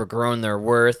overgrown their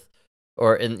worth,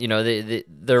 or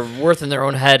their worth in their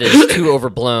own head is too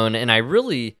overblown. And I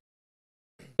really,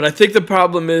 But I think the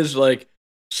problem is like,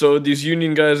 so these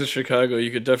union guys in Chicago, you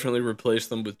could definitely replace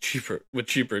them with cheaper.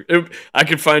 I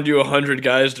could find you 100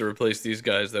 guys to replace these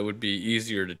guys that would be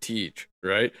easier to teach,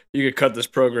 right? You could cut this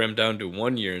program down to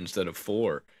 1 year instead of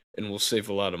 4, and we'll save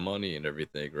a lot of money and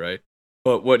everything, right?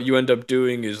 But what you end up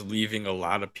doing is leaving a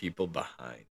lot of people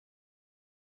behind.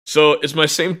 So it's my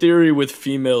same theory with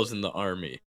females in the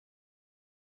army.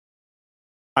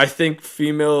 I think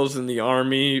females in the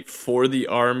army for the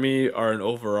army are an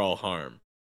overall harm,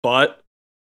 but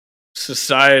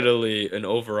societally an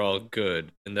overall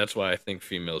good, and that's why I think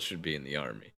females should be in the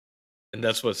army. And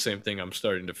that's what same thing I'm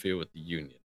starting to feel with the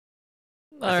union.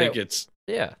 I think it's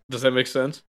yeah. Does that make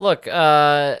sense? Look,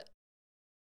 I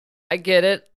get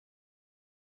it,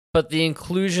 but the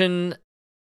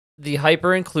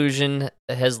hyper inclusion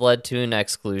has led to an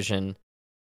exclusion,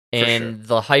 and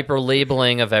the hyper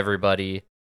labeling of everybody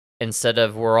instead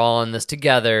of we're all in this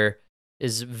together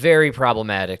is very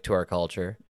problematic to our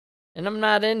culture. And I'm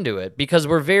not into it because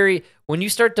when you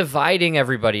start dividing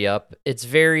everybody up, it's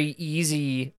very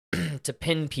easy to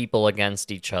pin people against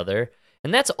each other.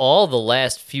 And that's all the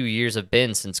last few years have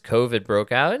been since COVID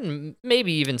broke out, and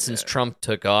maybe even since Trump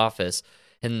took office.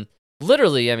 And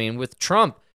literally, I mean, with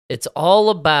Trump, it's all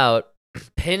about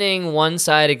pinning one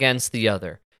side against the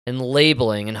other and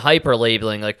labeling and hyper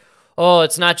labeling, like, oh,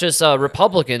 it's not just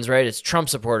Republicans, right? It's Trump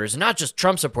supporters, and not just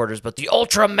Trump supporters, but the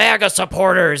ultra MAGA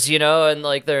supporters, and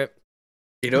like they're.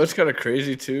 You know what's kind of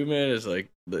crazy too, man, is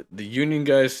like the union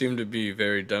guys seem to be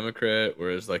very Democrat,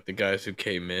 whereas like the guys who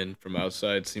came in from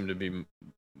outside seem to be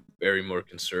very more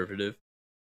conservative.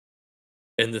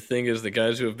 And the thing is, the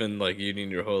guys who have been like union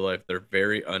your whole life, they're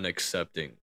very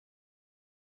unaccepting.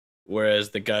 Whereas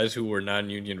the guys who were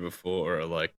non-union before are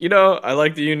like, I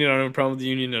like the union, I don't have a problem with the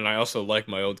union, and I also like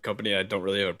my old company, I don't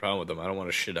really have a problem with them. I don't want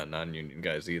to shit on non-union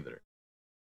guys either.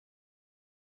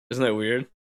 Isn't that weird?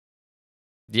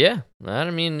 Yeah, I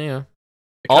mean, It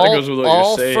kind of goes with what all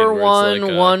you're saying. for where one, it's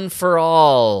like one for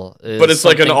all. But it's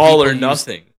like an something all or people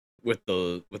nothing with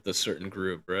a certain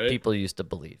group, right? People used to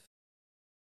believe.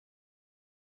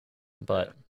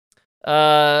 But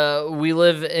we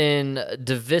live in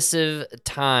divisive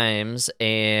times,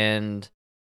 and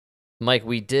Mike,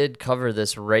 we did cover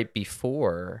this right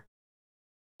before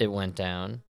it went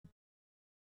down.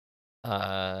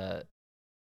 But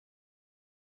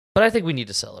I think we need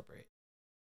to celebrate.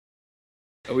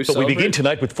 But we begin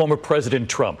tonight with former President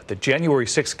Trump. The January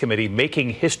 6th committee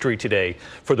making history today.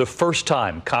 For the first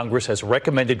time, Congress has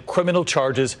recommended criminal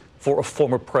charges for a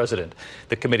former president.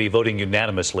 The committee voting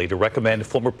unanimously to recommend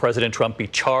former President Trump be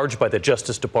charged by the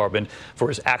Justice Department for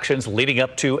his actions leading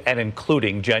up to and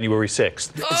including January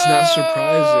 6th. It's not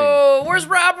surprising. Oh, where's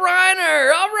Rob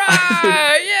Reiner? All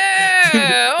right,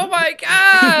 yeah. Oh my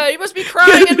God, he must be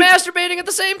crying and masturbating at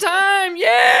the same time.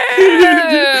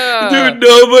 Yeah, Dude,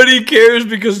 nobody cares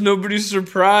because nobody's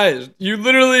surprised. You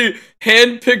literally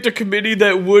handpicked a committee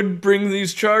that would bring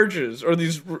these charges or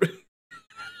these.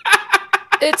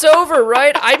 It's over,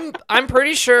 right? I'm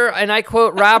pretty sure, and I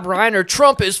quote Rob Reiner: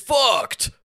 "Trump is fucked."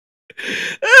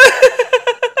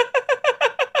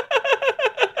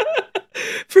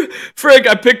 Frank,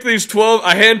 I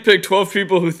handpicked 12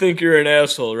 people who think you're an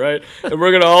asshole, right? And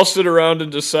we're going to all sit around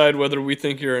and decide whether we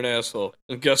think you're an asshole.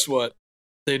 And guess what?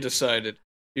 They decided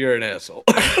you're an asshole.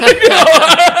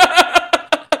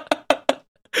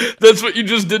 That's what you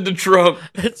just did to Trump.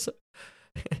 It's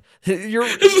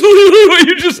literally what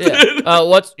you just did.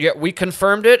 We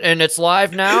confirmed it, and it's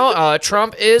live now.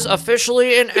 Trump is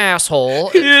officially an asshole.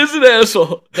 He is an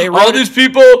asshole. All these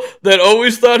people that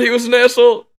always thought he was an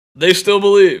asshole, they still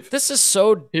believe. This is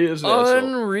so he is an asshole.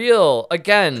 Unreal.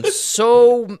 Again,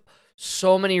 so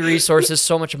many resources,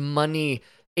 so much money.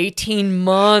 18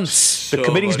 months. The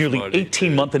committee's nearly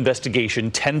 18-month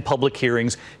investigation, 10 public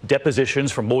hearings, depositions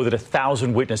from more than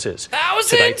 1,000 witnesses.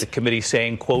 1,000? Tonight, the committee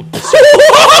saying, quote, What?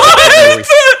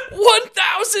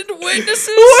 1,000 witnesses?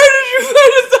 Why did you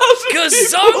find 1,000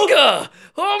 people? Gazunga!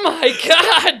 Oh my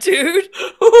God, dude!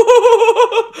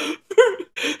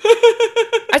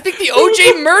 I think the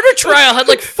OJ murder trial had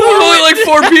like four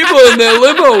people in that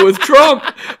limo with Trump.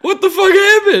 What the fuck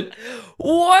happened?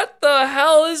 What the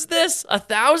hell is this?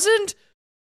 1,000?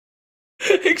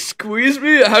 Squeeze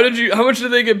me? How much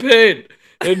did they get paid?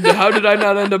 And how did I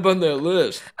not end up on that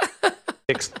list?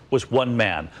 Was one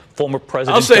man, former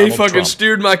President I'll say Donald he fucking Trump.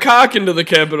 steered my cock into the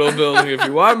Capitol building if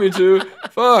you want me to.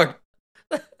 Fuck.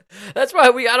 That's why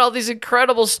we got all these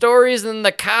incredible stories and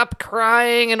the cop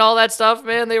crying and all that stuff,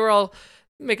 man. They were all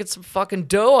making some fucking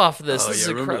dough off of this. Oh, This is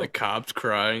yeah, remember the incredible. cops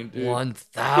crying, dude?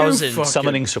 1,000. You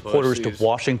Summoning supporters pussies. to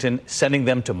Washington, sending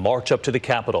them to march up to the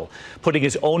Capitol, putting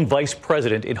his own vice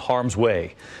president in harm's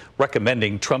way,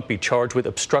 recommending Trump be charged with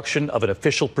obstruction of an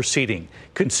official proceeding,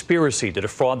 conspiracy to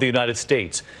defraud the United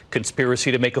States,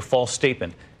 conspiracy to make a false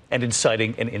statement, and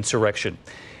inciting an insurrection.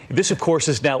 This, of course,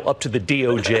 is now up to the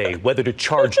DOJ whether to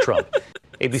charge Trump.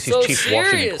 ABC's So chief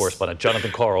Washington serious. correspondent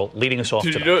Jonathan Karl leading us off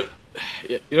Dude, tonight.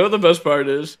 you know what the best part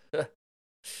is?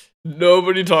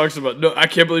 Nobody talks about. No, I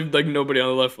can't believe nobody on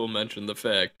the left will mention the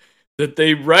fact that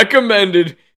they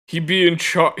recommended he be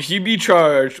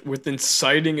charged with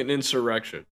inciting an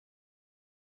insurrection.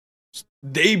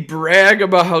 They brag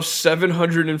about how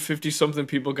 750 something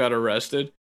people got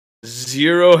arrested.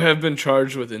 0 have been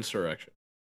charged with insurrection.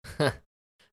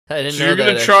 I didn't So know you're that.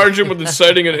 gonna charge him with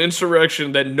inciting an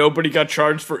insurrection that nobody got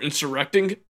charged for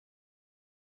insurrecting?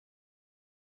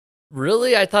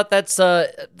 Really? I thought that's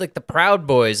like the Proud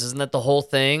Boys. Isn't that the whole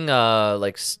thing?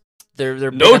 They're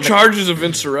big No on the- charges of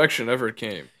insurrection ever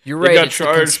came. You're They right. got It's the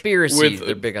charged conspiracy. with-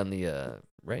 They're big on the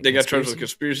right. They got charged with Conspiracy?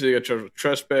 conspiracy. They got charged with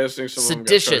trespassing. Some of them got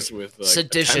seditious, charged with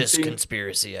seditious attempting.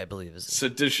 conspiracy. I believe is.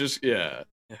 Seditious, yeah.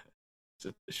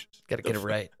 Seditious. Got to get it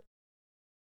right.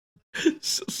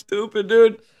 So stupid,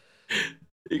 dude.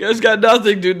 You guys got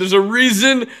nothing, dude. There's a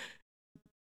reason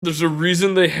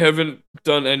they haven't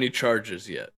done any charges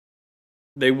yet.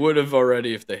 They would have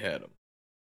already if they had them.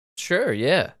 Sure.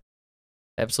 Yeah.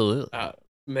 Absolutely.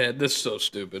 Man, this is so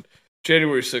stupid.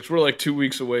 January 6th. We're like 2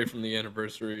 weeks away from the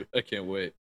anniversary. I can't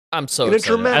wait. I'm so In a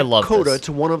excited. I dramatic love coda this.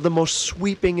 to one of the most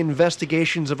sweeping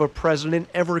investigations of a president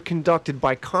ever conducted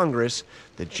by Congress,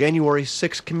 the January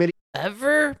 6th committee.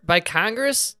 Ever by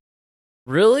Congress?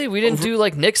 Really? We didn't do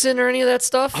like Nixon or any of that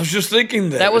stuff? I was just thinking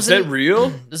that. That Was that wasn't- real?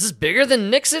 This is bigger than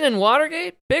Nixon and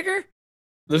Watergate? Bigger?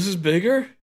 This is bigger?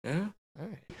 Yeah. All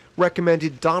right.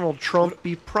 recommended Donald Trump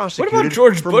be prosecuted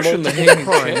George for Bush and the multiple hanging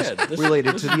crimes Chad? This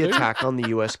related is to the big. attack on the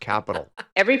U.S. Capitol.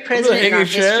 Every president in our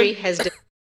hanging Chad? history has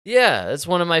Yeah, that's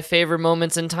one of my favorite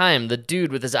moments in time. The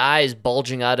dude with his eyes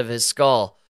bulging out of his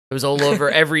skull. It was all over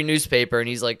every newspaper, and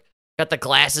he's like got the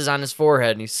glasses on his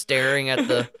forehead, and he's staring at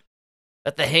the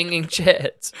hanging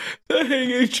Chads. The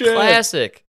hanging Chad.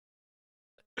 Classic.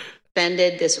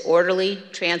 suspended this orderly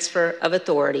transfer of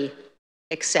authority,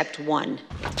 except one.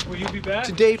 Will you be back?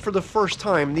 Today, for the first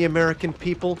time, the American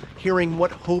people hearing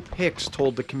what Hope Hicks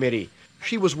told the committee.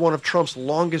 She was one of Trump's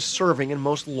longest-serving and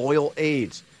most loyal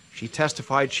aides. She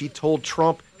testified she told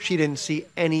Trump she didn't see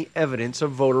any evidence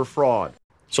of voter fraud.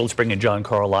 So let's bring in John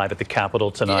Karl live at the Capitol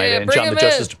tonight. Yeah, and bring John, the him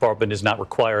Justice in. Department is not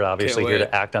required, obviously, here wait.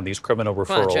 to act on these criminal on,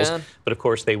 referrals. John. But of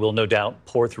course, they will no doubt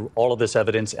pour through all of this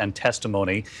evidence and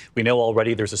testimony. We know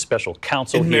already there's a special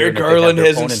counsel And here, Merrick and that they have Garland their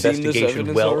own hasn't seen this investigation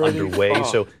evidence well already? underway. Oh.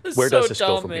 So It's where so does this go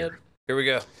dumb, from man. here? Here we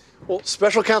go. Well,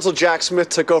 Special Counsel Jack Smith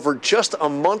took over just a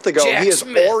month ago. Jack He has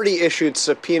Smith. already issued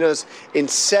subpoenas in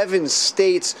 7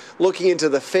 states looking into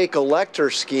the fake elector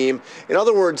scheme. In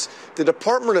other words, the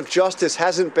Department of Justice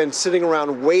hasn't been sitting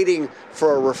around waiting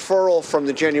for a referral from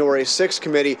the January 6th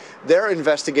committee. Their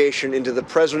investigation into the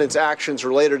president's actions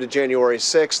related to January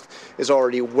 6th is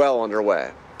already well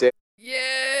underway.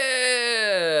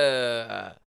 Yeah.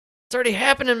 It's already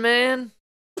happening, man.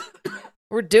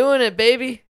 We're doing it,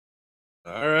 baby.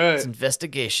 All right. It's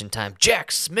investigation time.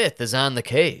 Jack Smith is on the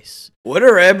case.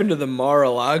 Whatever happened to the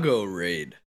Mar-a-Lago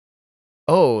raid?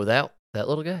 Oh, that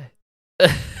little guy.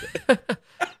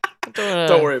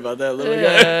 Don't worry about that little guy.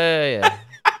 Yeah.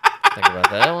 Think about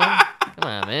that one. Come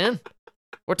on, man.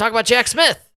 We're talking about Jack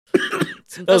Smith.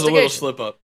 It's That was a little investigation. slip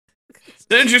up.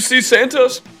 Didn't you see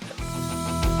Santos?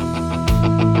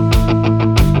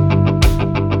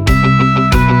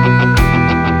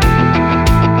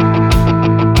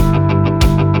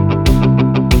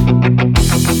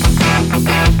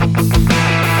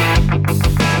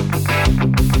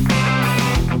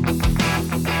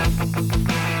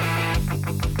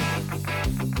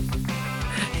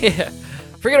 Yeah.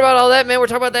 Forget about all that, man. We're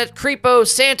talking about that creepo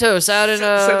Santos out in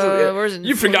where's it?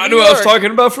 You From forgot New who I was York.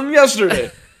 talking about from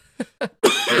yesterday.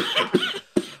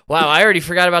 Wow, I already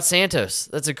forgot about Santos.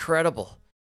 That's incredible.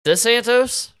 This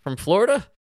Santos from Florida?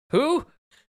 Who?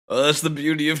 Oh, that's the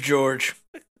beauty of George.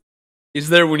 He's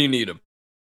there when you need him.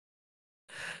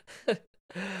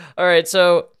 All right,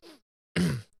 so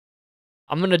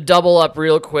I'm going to double up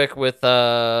real quick with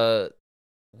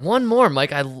one more,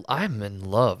 Mike. I'm in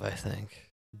love, I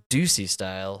think. Ducey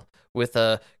style with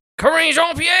Karine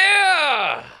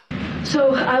Jean-Pierre!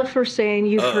 So I'll first say, and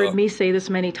you've heard me say this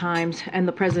many times, and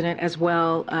the president as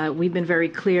well, we've been very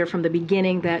clear from the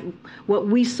beginning that what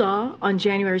we saw on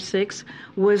January 6th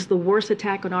was the worst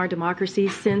attack on our democracy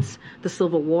since the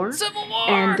Civil War.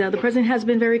 And the president has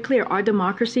been very clear. Our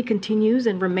democracy continues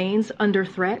and remains under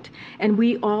threat, and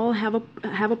we all have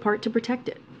a part to protect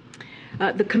it.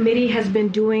 The committee has been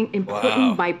doing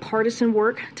important bipartisan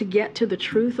work to get to the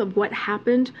truth of what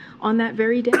happened on that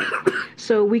very day,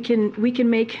 so we can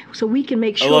make sure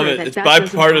I love it. It's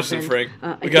bipartisan, Frank.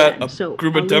 We got a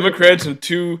group of Democrats and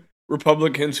 2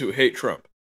 Republicans who hate Trump.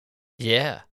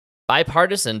 Yeah,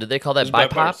 bipartisan. Did they call that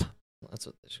BIPOP? That's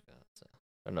what they should call it.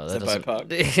 So, no, that doesn't.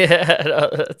 BIPOP? Yeah, no,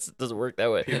 that doesn't work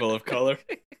that way. People of color.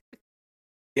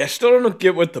 Yeah, I still don't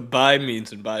get what the bi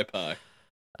means in BIPOC.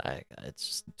 It's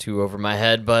just too over my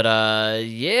head, but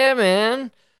yeah,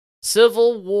 man.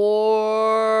 Civil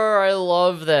War, I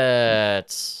love that.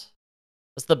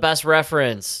 That's the best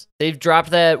reference. They've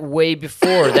dropped that way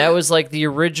before. That was like the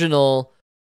original.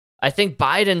 I think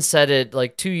Biden said it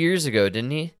like 2 years ago,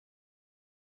 didn't he?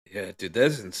 Yeah, dude,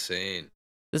 that's insane.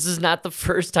 This is not the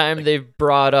first time they've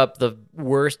brought up the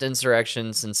worst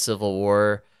insurrection since Civil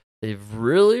War. They've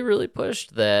really, really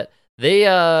pushed that. They,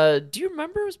 do you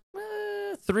remember? It was,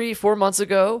 3-4 months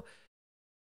ago,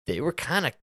 they were kind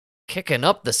of kicking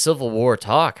up the Civil War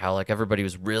talk, how like everybody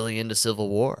was really into Civil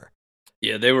War.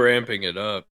 Yeah, they were amping it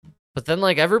up. But then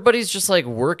like everybody's just like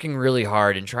working really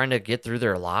hard and trying to get through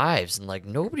their lives, and like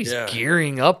nobody's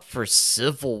gearing up for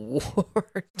Civil War.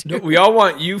 No, we all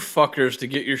want you fuckers to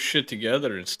get your shit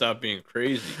together and stop being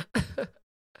crazy.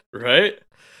 Right?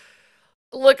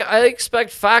 Look, I expect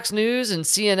Fox News and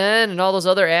CNN and all those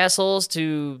other assholes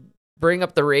to bring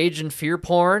up the rage and fear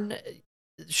porn,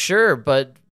 sure,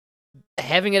 but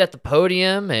having it at the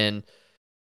podium and...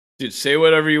 Dude, say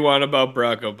whatever you want about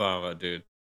Barack Obama, dude.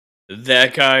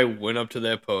 That guy went up to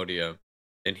that podium,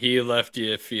 and he left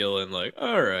you feeling like,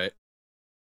 all right,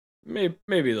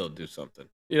 maybe they'll do something.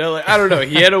 You know, like, I don't know.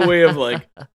 He had a way of, like,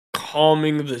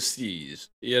 calming the seas,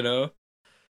 you know?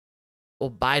 Well,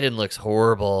 Biden looks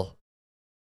horrible.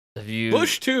 Have you...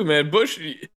 Bush, too, man. Bush...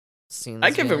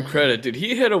 I give him credit, dude.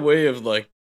 He had a way of, like,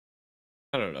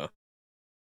 I don't know.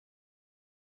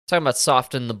 Talking about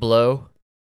soften the blow.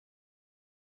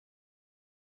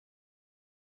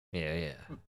 Yeah.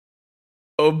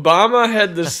 Obama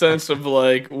had this sense of,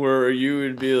 like, where you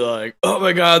would be like, oh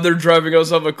my God, they're driving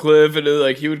us off a cliff. And,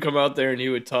 like, he would come out there and he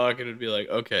would talk and it'd be like,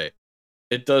 okay,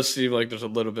 it does seem like there's a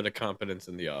little bit of competence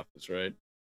in the office, right?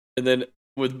 And then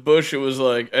with Bush, it was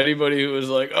like anybody who was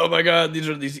like, oh my God, these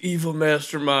are these evil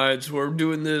masterminds who are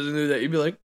doing this and doing that. You'd be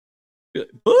like,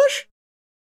 Bush?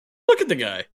 Look at the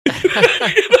guy.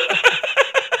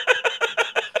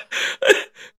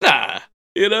 Nah,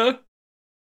 you know?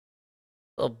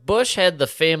 Well, Bush had the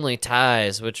family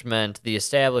ties, which meant the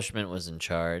establishment was in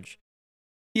charge.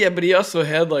 Yeah, but he also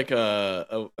had like I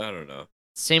don't know.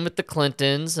 Same with the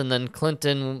Clintons, and then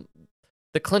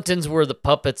the Clintons were the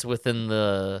puppets within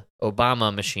the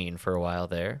Obama machine for a while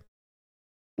there.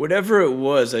 Whatever it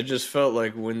was, I just felt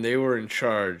like when they were in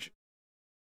charge,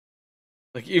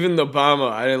 like even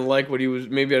Obama, I didn't like what he was,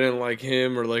 maybe I didn't like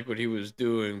him or like what he was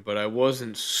doing, but I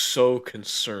wasn't so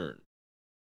concerned,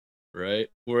 right?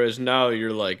 Whereas now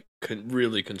you're like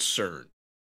really concerned.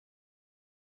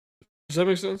 Does that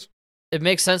make sense? It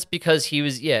makes sense because he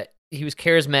was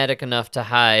charismatic enough to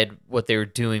hide what they were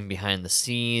doing behind the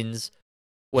scenes.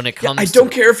 When it comes, I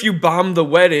don't care if you bomb the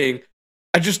wedding.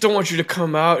 I just don't want you to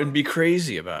come out and be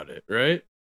crazy about it, right?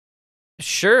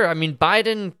 Sure. I mean,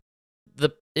 Biden. The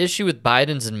issue with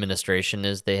Biden's administration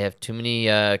is they have too many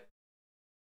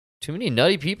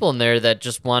nutty people in there that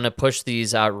just want to push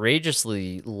these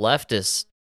outrageously leftist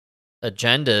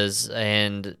agendas,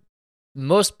 and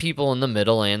most people in the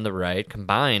middle and the right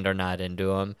combined are not into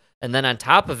them. And then on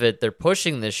top of it, they're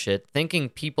pushing this shit, thinking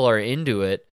people are into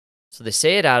it. So they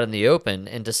say it out in the open,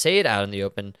 and to say it out in the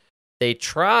open, they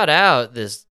trot out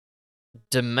this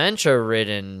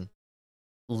dementia-ridden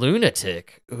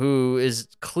lunatic who is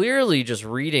clearly just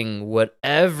reading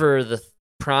whatever the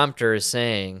prompter is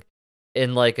saying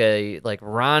in like a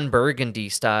Ron Burgundy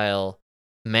style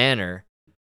manner.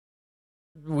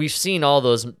 We've seen all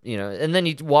those, you know, and then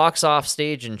he walks off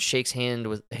stage and shakes hands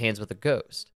with a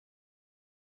ghost.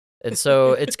 And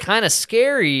so it's kind of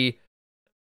scary.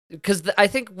 Because I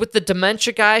think with the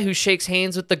dementia guy who shakes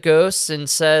hands with the ghosts and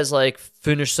says, like,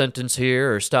 finish sentence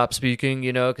here or stop speaking,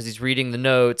 you know, because he's reading the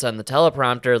notes on the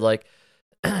teleprompter, like,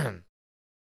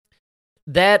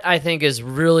 That, I think, is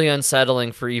really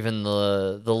unsettling for even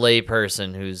the lay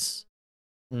person who's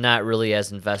not really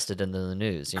as invested in the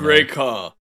news. Great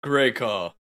call.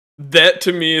 That,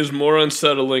 to me, is more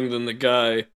unsettling than the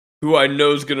guy who I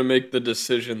know is going to make the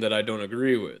decision that I don't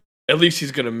agree with. At least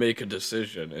he's going to make a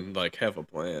decision and, like, have a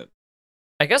plan.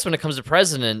 I guess when it comes to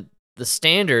president, the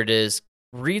standard is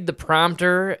read the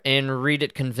prompter and read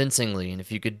it convincingly. And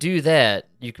if you could do that,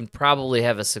 you can probably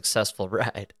have a successful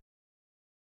ride.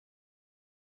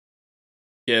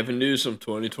 Gavin Newsom,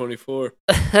 2024.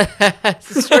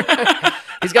 That's right.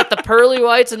 He's got the pearly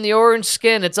whites and the orange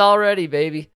skin. It's all ready,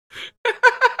 baby.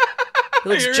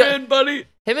 You're in, buddy.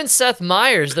 Him and Seth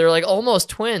Meyers, they're like almost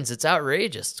twins. It's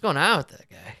outrageous. What's going on with that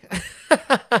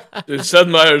guy? Dude, Seth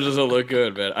Meyers doesn't look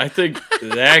good, man. I think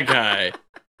that guy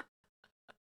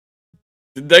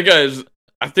is,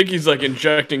 I think he's like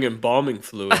injecting embalming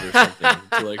fluid or something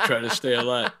to like try to stay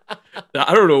alive.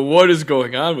 I don't know what is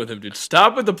going on with him, dude.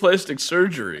 Stop with the plastic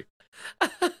surgery.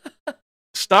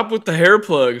 Stop with the hair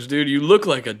plugs, dude. You look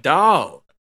like a doll.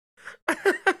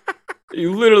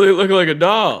 You literally look like a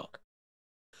doll.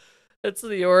 It's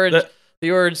the orange.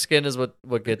 The orange skin is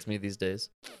what gets me these days.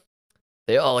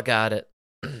 They all got it.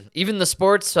 Even the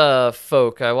sports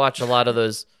folk. I watch a lot of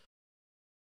those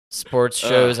sports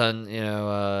shows on,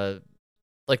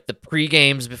 like the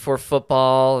pre-games before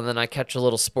football, and then I catch a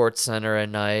little Sports Center at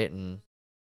night. And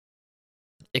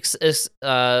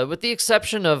with the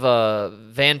exception of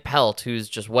Van Pelt, who's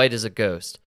just white as a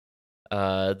ghost,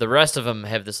 the rest of them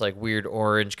have this like weird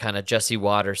orange kind of Jesse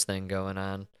Waters thing going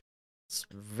on. It's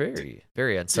very,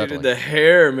 very unsettling. Dude, the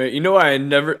hair, man. You know why I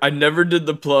never did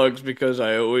the plugs, because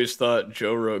I always thought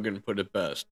Joe Rogan put it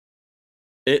best.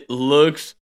 It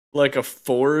looks like a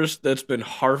forest that's been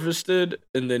harvested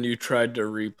and then you tried to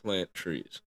replant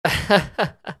trees.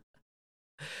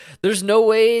 There's no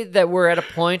way that we're at a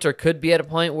point or could be at a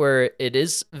point where it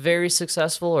is very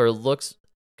successful or looks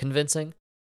convincing.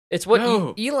 It's what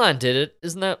Elon did it.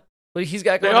 Isn't that what he's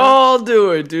got going on? They all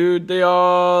do it, dude. They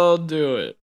all do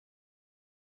it.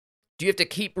 Do you have to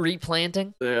keep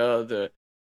replanting? They all do it.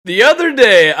 The other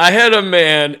day, I had a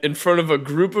man in front of a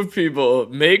group of people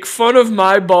make fun of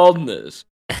my baldness.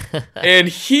 And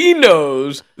he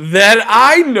knows that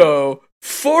I know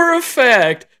for a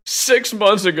fact 6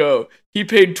 months ago he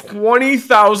paid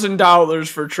 $20,000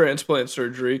 for transplant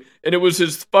surgery, and it was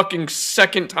his fucking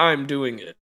second time doing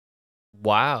it.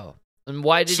 Wow. And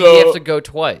why did he have to go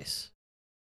twice?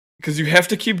 Because you have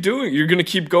to keep doing it. You're going to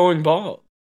keep going bald.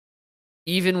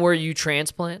 Even where you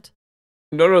transplant?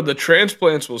 No, the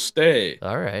transplants will stay.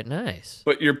 All right, nice.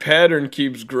 But your pattern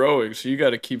keeps growing, so you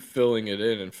got to keep filling it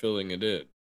in and filling it in.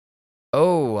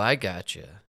 Oh, I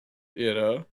gotcha. You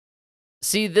know?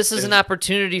 See, this is an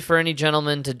opportunity for any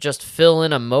gentleman to just fill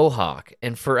in a mohawk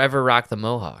and forever rock the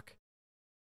mohawk.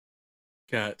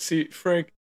 God, see,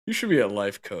 Frank, you should be a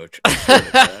life coach.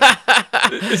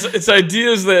 It's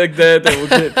ideas like that will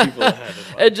get people ahead.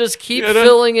 And just keep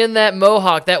filling in that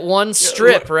mohawk, that one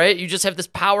strip, right? You just have this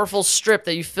powerful strip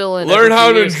that you fill in. Learn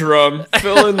how to drum,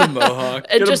 fill in the mohawk,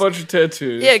 get a bunch of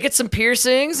tattoos. Yeah, get some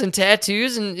piercings and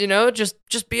tattoos, and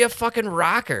just be a fucking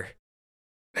rocker.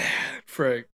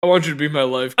 Frank, I want you to be my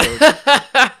life coach.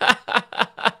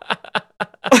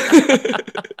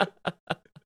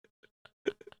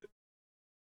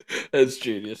 That's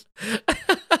genius.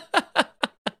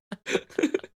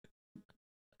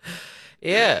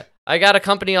 Yeah, I got a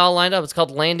company all lined up. It's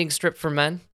called Landing Strip for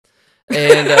Men,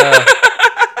 and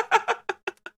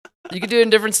you can do it in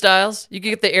different styles. You can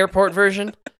get the airport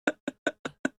version.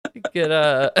 You can get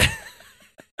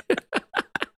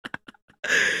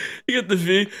you get the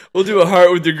V. We'll do a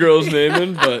heart with your girl's name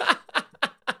in, but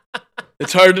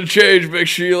it's hard to change. Make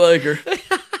sure you like her.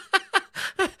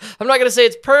 I'm not gonna say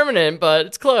it's permanent, but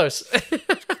it's close.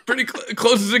 Pretty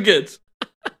close as it gets.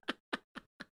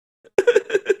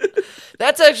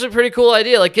 That's actually a pretty cool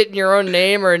idea. Like getting your own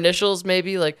name or initials,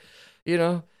 maybe. Like,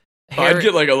 Harry. I'd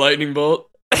get like a lightning bolt.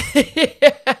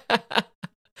 Yeah.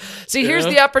 See, here's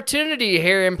the opportunity,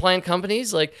 hair implant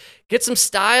companies. Like, get some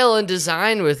style and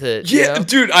design with it. Yeah,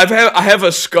 dude, I have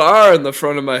a scar in the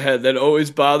front of my head that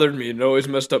always bothered me and always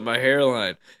messed up my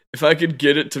hairline. If I could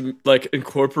get it to like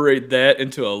incorporate that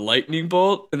into a lightning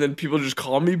bolt, and then people just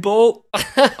call me Bolt,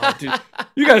 dude,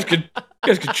 you guys could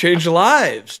change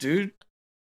lives, dude.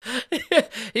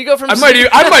 You go from I might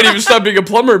even stop being a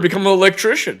plumber and become an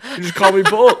electrician. You just call me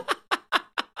Bolt.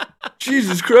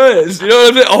 Jesus Christ. You know what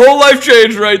I'm saying? A whole life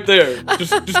change right there.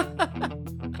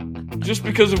 Just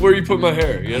because of where you put my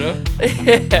hair, you know?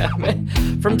 Yeah,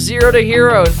 man. From zero to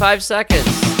hero in 5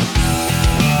 seconds.